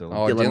lost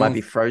Dylan. Dylan might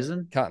be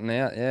frozen. Cutting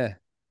out, yeah.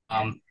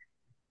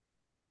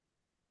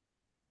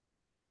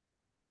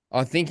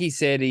 I think he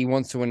said he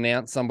wants to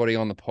announce somebody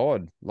on the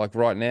pod, like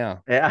right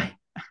now. Yeah.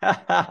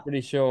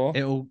 Pretty sure.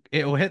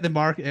 It'll hit the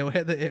market. It'll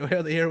hit the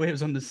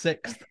airwaves on the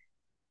 6th.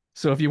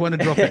 So if you want to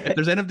drop it, if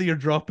there's anything you're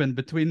dropping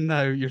between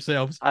now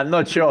yourselves, I'm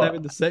not sure. Now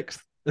and the 6th.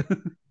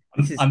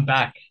 I'm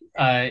back.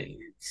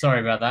 Sorry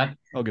about that.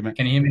 Okay, man.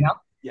 Can you hear me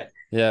now?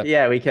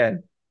 Yeah, we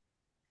can.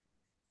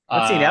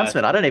 What's the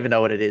announcement? I don't even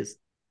know what it is.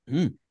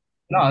 No,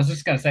 I was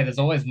just going to say there's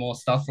always more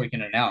stuff we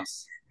can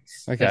announce.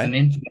 Okay.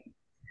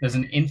 There's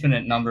an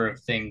infinite number of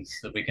things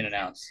that we can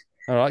announce.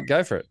 All right,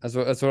 go for it. That's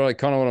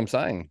kind of what I'm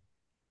saying.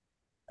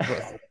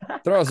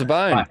 Throw us a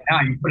bone. Right,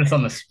 now you put us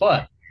on the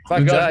spot.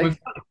 Fuck Jay.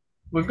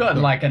 We've got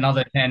like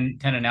another 10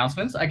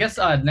 announcements. I guess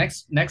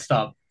next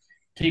up,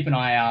 keep an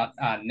eye out.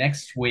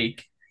 Next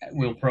week,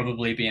 we'll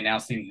probably be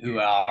announcing who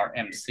our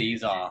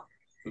MCs are.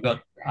 We've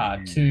got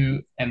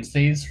 2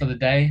 MCs for the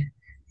day.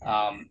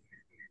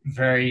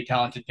 Very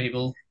talented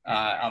people.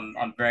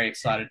 I'm very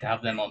excited to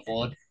have them on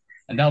board,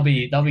 and they'll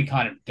be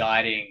kind of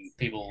guiding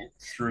people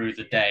through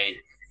the day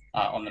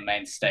on the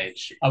main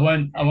stage. I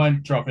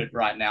won't drop it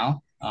right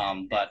now,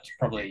 but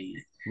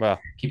probably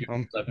keep your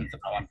eyes open for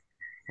that one.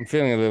 I'm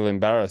feeling a little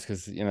embarrassed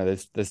because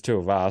there's 2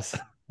 of us,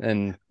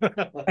 and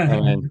I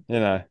mean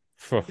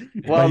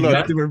well,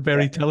 look, they were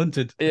very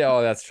talented. Yeah,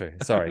 that's true.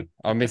 Sorry,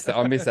 I missed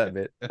that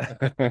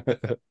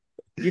bit.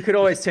 You could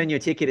always turn your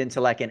ticket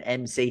into like an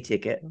MC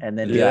ticket, and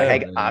then be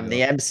like, "Hey, I'm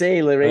the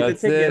MC. Read the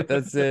ticket."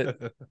 That's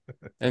it.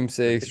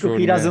 MC extraordinaire.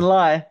 Cookie doesn't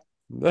lie.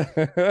 We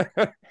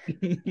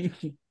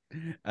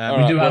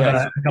do have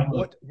a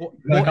couple.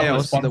 What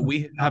else that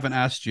we haven't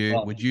asked you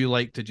would you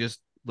like to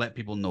just let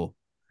people know,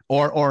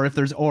 or if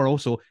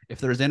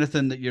there's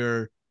anything that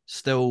you're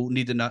still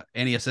needing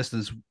any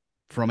assistance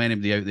from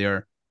anybody out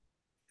there,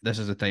 this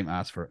is the time to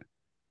ask for it.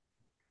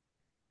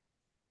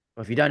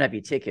 Well, if you don't have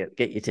your ticket,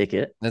 get your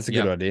ticket. That's a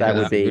good idea.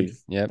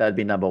 That'd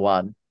be number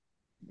one.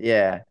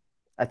 Yeah,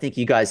 I think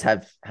you guys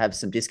have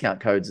some discount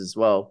codes as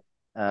well.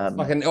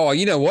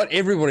 You know what?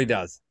 Everybody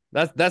does.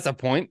 That's a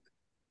point.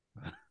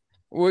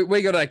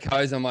 We got our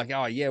codes. I'm like,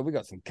 oh yeah, we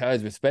got some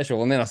codes. We're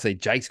special. And then I see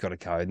Jake's got a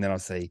code, and then I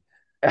see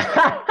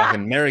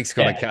fucking Merrick's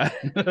got a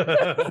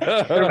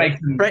code. Make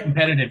some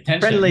competitive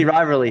tension. Friendly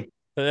rivalry.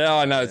 Yeah,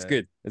 I know. It's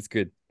good. It's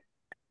good.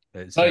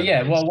 So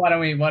why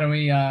don't we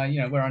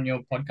we're on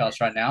your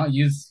podcast right now.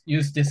 Use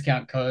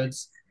discount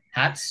codes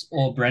Hats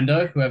or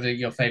Brendo, whoever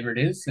your favorite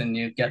is, and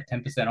you get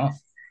 10% off.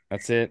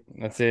 That's it.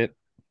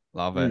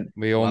 Love it.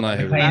 We all know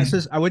who Hats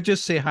is. I would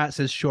just say Hats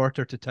is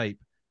shorter to type.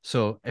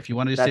 So if you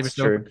want to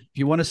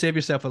save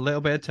yourself a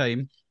little bit of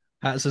time,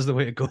 Hats is the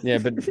way to go. Yeah,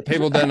 but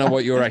people don't know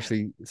what you're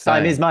actually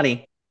saying. Time is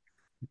money.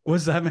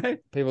 What's that, mate?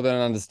 People don't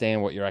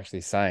understand what you're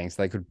actually saying,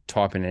 so they could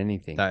type in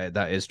anything.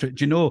 That is true.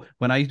 Do you know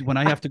when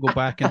I have to go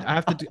back and I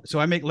have to so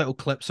I make little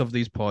clips of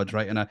these pods,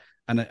 right?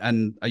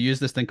 And I use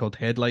this thing called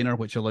Headliner,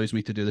 which allows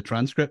me to do the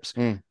transcripts.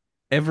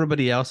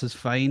 Everybody else is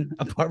fine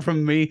apart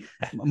from me.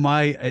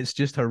 It's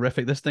just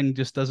horrific. This thing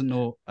just doesn't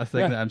know a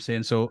thing that I'm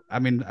saying. So I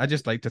mean, I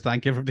just like to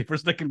thank everybody for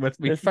sticking with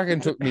me. It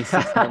fucking took me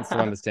 6 months to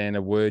understand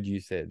a word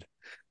you said.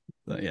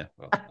 But yeah.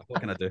 Well,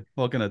 what can I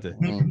do?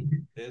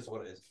 It is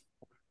what it is.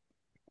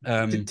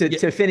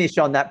 To finish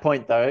on that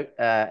point though,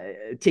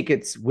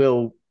 tickets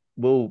will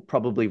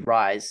probably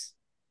rise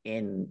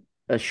in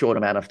a short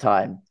amount of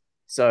time.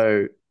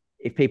 So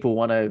if people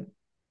want to,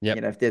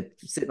 if they're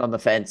sitting on the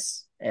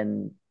fence,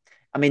 and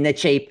I mean they're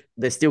cheap,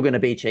 they're still going to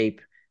be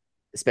cheap,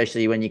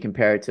 especially when you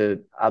compare it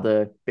to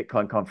other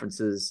Bitcoin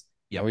conferences.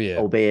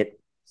 Albeit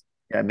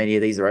many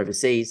of these are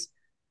overseas.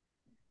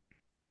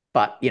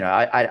 But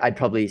I'd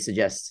probably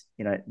suggest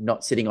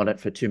not sitting on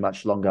it for too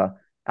much longer.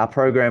 Our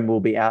program will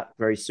be out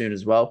very soon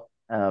as well.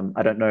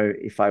 I don't know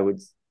if I would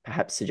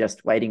perhaps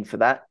suggest waiting for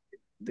that.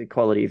 The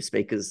quality of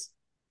speakers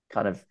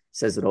kind of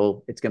says it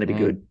all. It's going to be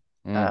good.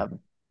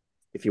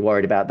 If you're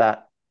worried about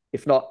that.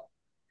 If not,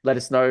 let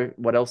us know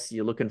what else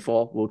you're looking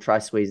for. We'll try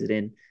squeeze it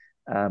in.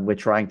 We're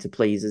trying to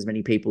please as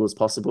many people as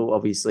possible.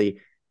 Obviously,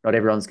 not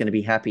everyone's going to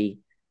be happy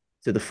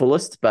to the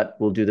fullest, but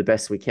we'll do the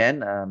best we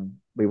can.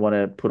 We want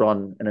to put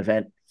on an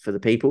event for the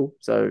people.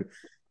 So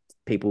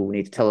people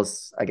need to tell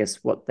us, I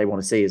guess, what they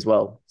want to see as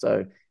well.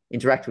 So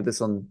interact with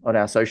us on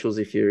our socials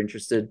if you're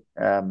interested.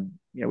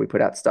 We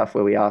put out stuff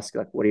where we ask,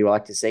 like, what do you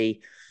like to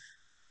see?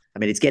 I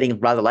mean, it's getting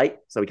rather late,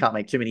 so we can't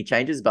make too many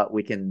changes, but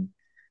we can.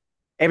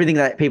 Everything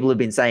that people have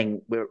been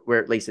saying, we're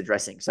at least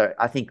addressing. So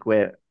I think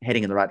we're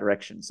heading in the right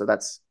direction. So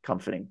that's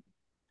comforting.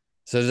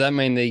 So does that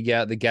mean the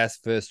gas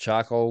versus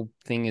charcoal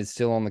thing is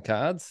still on the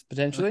cards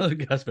potentially?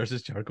 Gas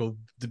versus charcoal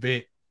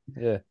debate.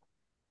 Yeah.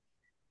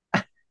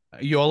 Are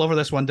you all over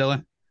this one,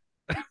 Dylan?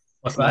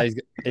 What's No, that?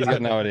 he's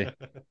got no idea.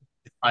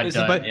 It's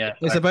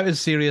about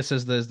as serious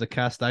as the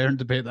cast iron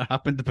debate that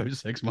happened about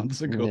 6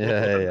 months ago.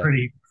 Yeah.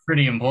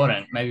 Pretty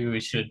important. Maybe we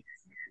should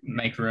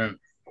make room.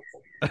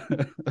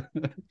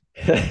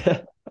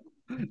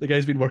 The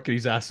guy's been working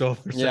his ass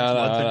off for 6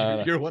 months.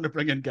 And you want to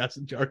bring in gas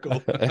and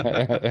charcoal.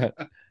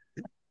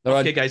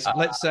 Okay, guys,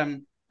 let's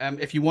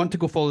if you want to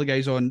go follow the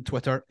guys on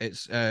Twitter,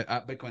 it's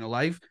at Bitcoin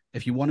Alive.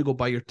 If you want to go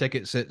buy your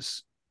tickets,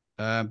 it's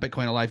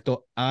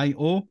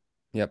bitcoinalive.io.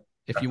 Yep.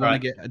 If you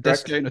want to get a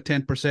discount of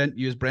 10%,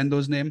 use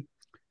Brendo's name.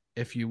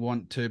 If you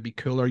want to be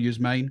cooler, use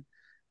mine.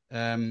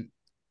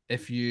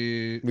 If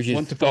you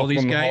want to follow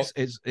these guys,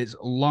 it's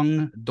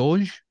Lung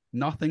Doge.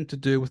 Nothing to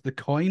do with the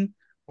coin.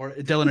 Or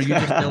Dylan, are you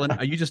just Dylan?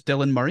 Are you just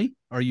Dylan Murray?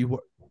 Or are you?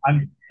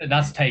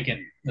 That's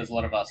taken. There's a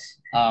lot of us.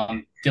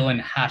 Dylan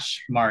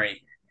Hash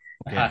Murray.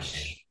 Okay.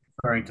 Hash,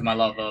 referring to my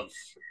love of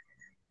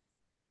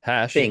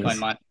hash.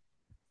 Bitcoin.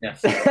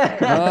 Yes.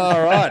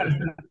 All right.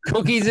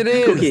 Cookies it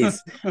is.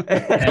 Cookies.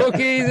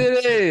 Cookies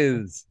it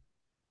is.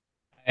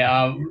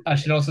 I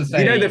should also say.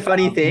 You know the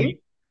funny thing?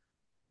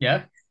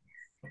 Yeah.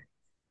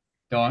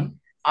 Go on.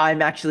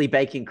 I'm actually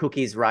baking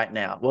cookies right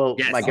now. Well,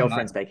 yes, my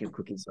girlfriend's baking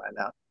cookies right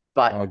now.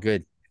 But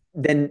good.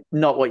 They're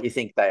not what you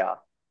think they are.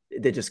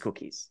 They're just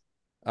cookies.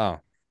 Oh.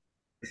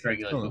 Just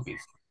regular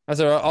cookies. That's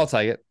all right. I'll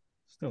take it.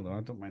 Still though,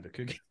 I don't mind a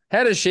cookie.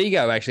 How does she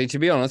go, actually, to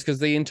be honest? Because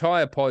the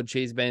entire pod,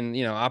 she's been,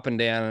 up and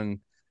down and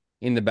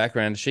in the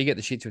background. Does she get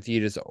the shits with you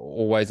just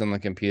always on the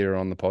computer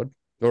on the pod?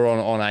 Or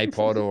on a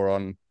pod or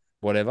on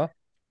whatever?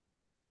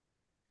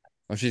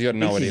 Or she's got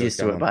no idea. She's used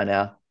to it by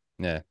now.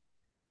 Yeah.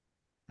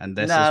 And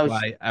this is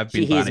why I've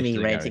been. She hears me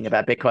ranting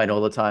about Bitcoin all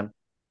the time.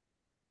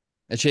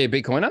 Is she a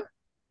Bitcoiner?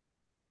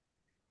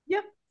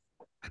 Yeah.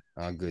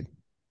 Oh, good.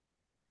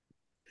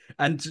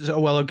 And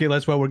okay,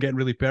 that's why we're getting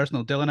really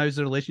personal. Dylan, how's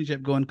the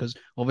relationship going? Because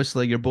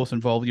obviously you're both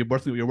involved.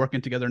 You're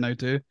working together now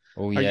too.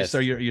 Oh, yes.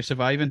 You're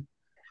surviving.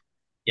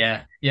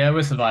 Yeah,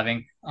 we're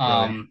surviving.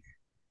 I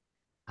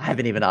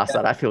haven't even asked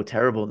that. I feel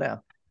terrible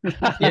now.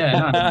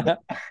 Yeah, no,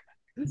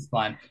 it's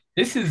fine.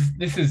 This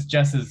is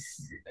Jess's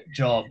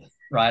job,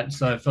 right?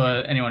 So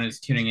for anyone who's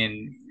tuning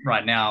in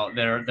right now,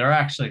 there are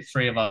actually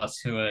 3 of us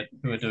who are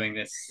doing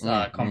this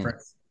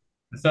conference.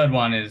 The third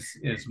one is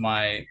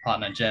my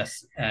partner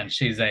Jess, and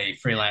she's a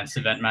freelance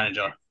event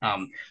manager.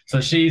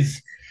 So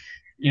she's,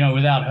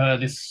 without her,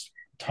 this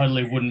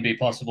totally wouldn't be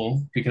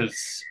possible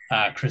because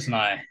Chris and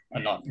I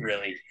are not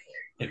really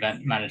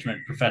event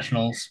management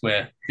professionals.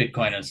 We're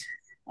Bitcoiners.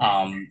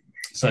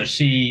 So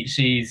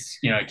she's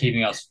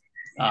keeping us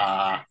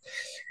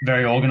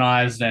very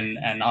organized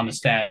and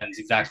understands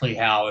exactly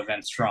how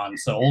events run.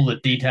 So all the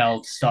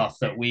detailed stuff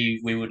that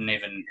we wouldn't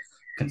even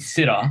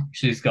consider,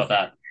 she's got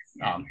that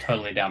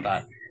totally down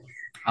pat.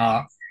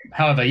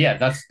 However, yeah,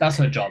 that's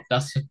her job.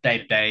 That's her day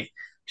to day.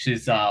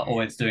 She's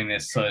always doing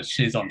this, so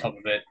she's on top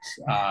of it.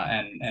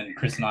 And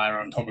Chris and I are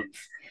on top of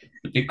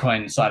the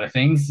Bitcoin side of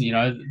things.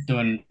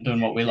 Doing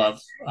what we love.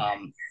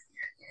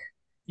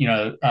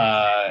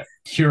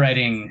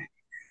 Curating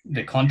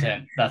the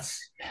content.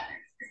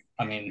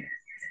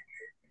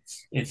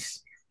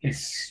 It's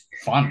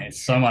fun.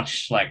 It's so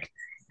much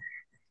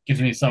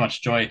gives me so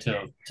much joy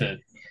to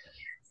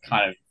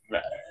kind of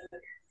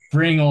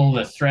bring all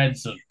the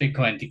threads of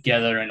Bitcoin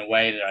together in a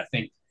way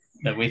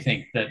that we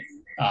think that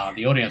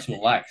the audience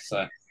will like.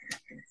 So,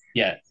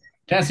 yeah,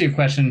 to answer your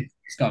question,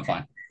 it's going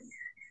fine.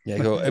 Yeah,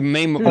 cool.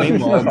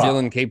 Meanwhile,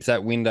 Dylan keeps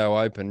that window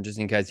open just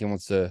in case he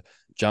wants to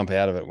jump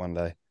out of it one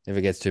day if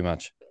it gets too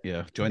much.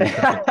 Yeah, join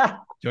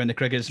the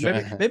crickets.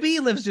 Maybe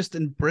he lives just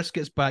in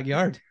Brisket's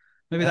backyard.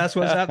 Maybe that's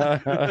what's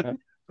happening.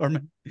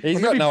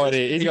 He's got no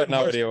idea. He's got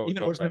no idea.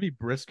 Even worse, maybe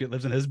Brisket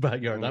lives in his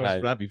backyard.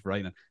 That'd be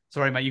frightening.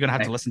 Sorry, mate. You're gonna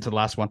have to listen to the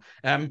last one.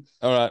 All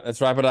right, let's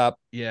wrap it up.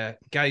 Yeah,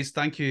 guys,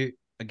 thank you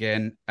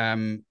again.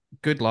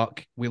 Good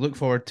luck. We look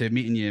forward to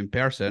meeting you in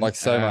person.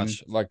 So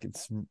much.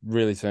 It's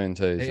really soon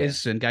too. It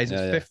is soon, guys.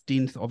 It's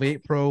 15th of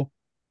April.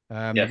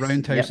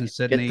 Roundhouse in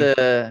Sydney.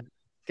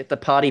 Get the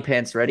party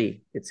pants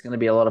ready. It's gonna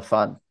be a lot of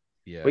fun.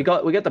 Yeah, we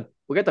got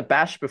the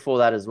bash before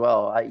that as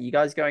well. Are you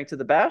guys going to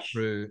the bash?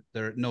 We're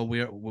not.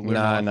 We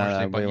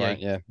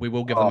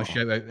will give them a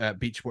shout out at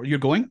Beechworth. You're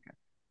going?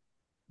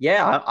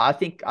 Yeah, I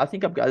think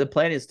the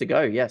plan is to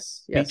go.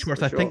 Yes,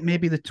 Beechworth. I think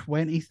maybe the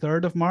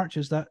 23rd of March.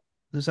 Does that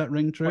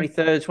ring true?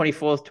 23rd,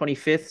 24th,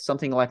 25th,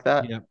 something like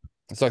that. Yeah,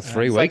 it's like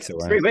 3 weeks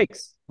away. 3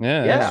 weeks.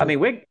 Yeah. I mean,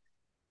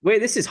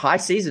 this is high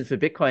season for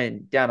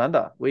Bitcoin down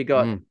under. We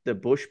got the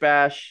Bush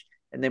Bash,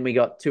 and then we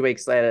got 2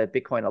 weeks later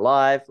Bitcoin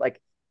Alive.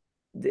 Like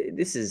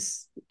this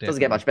is doesn't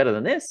get much better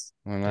than this.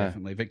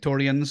 Definitely,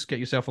 Victorians, get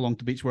yourself along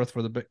to Beechworth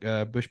for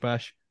the Bush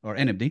Bash or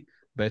anybody.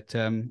 But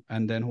and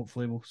then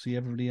hopefully we'll see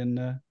everybody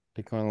in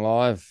Bitcoin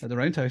Live at the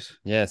Roundhouse.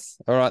 Yes.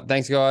 All right.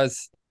 Thanks,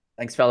 guys.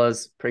 Thanks,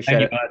 fellas.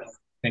 Appreciate it. Guys.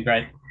 Been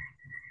great.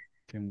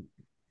 Can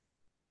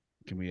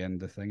we end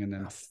the thing and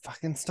then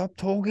fucking stop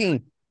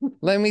talking?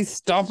 Let me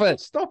stop it.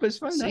 Stop. It's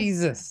fine.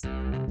 Jesus.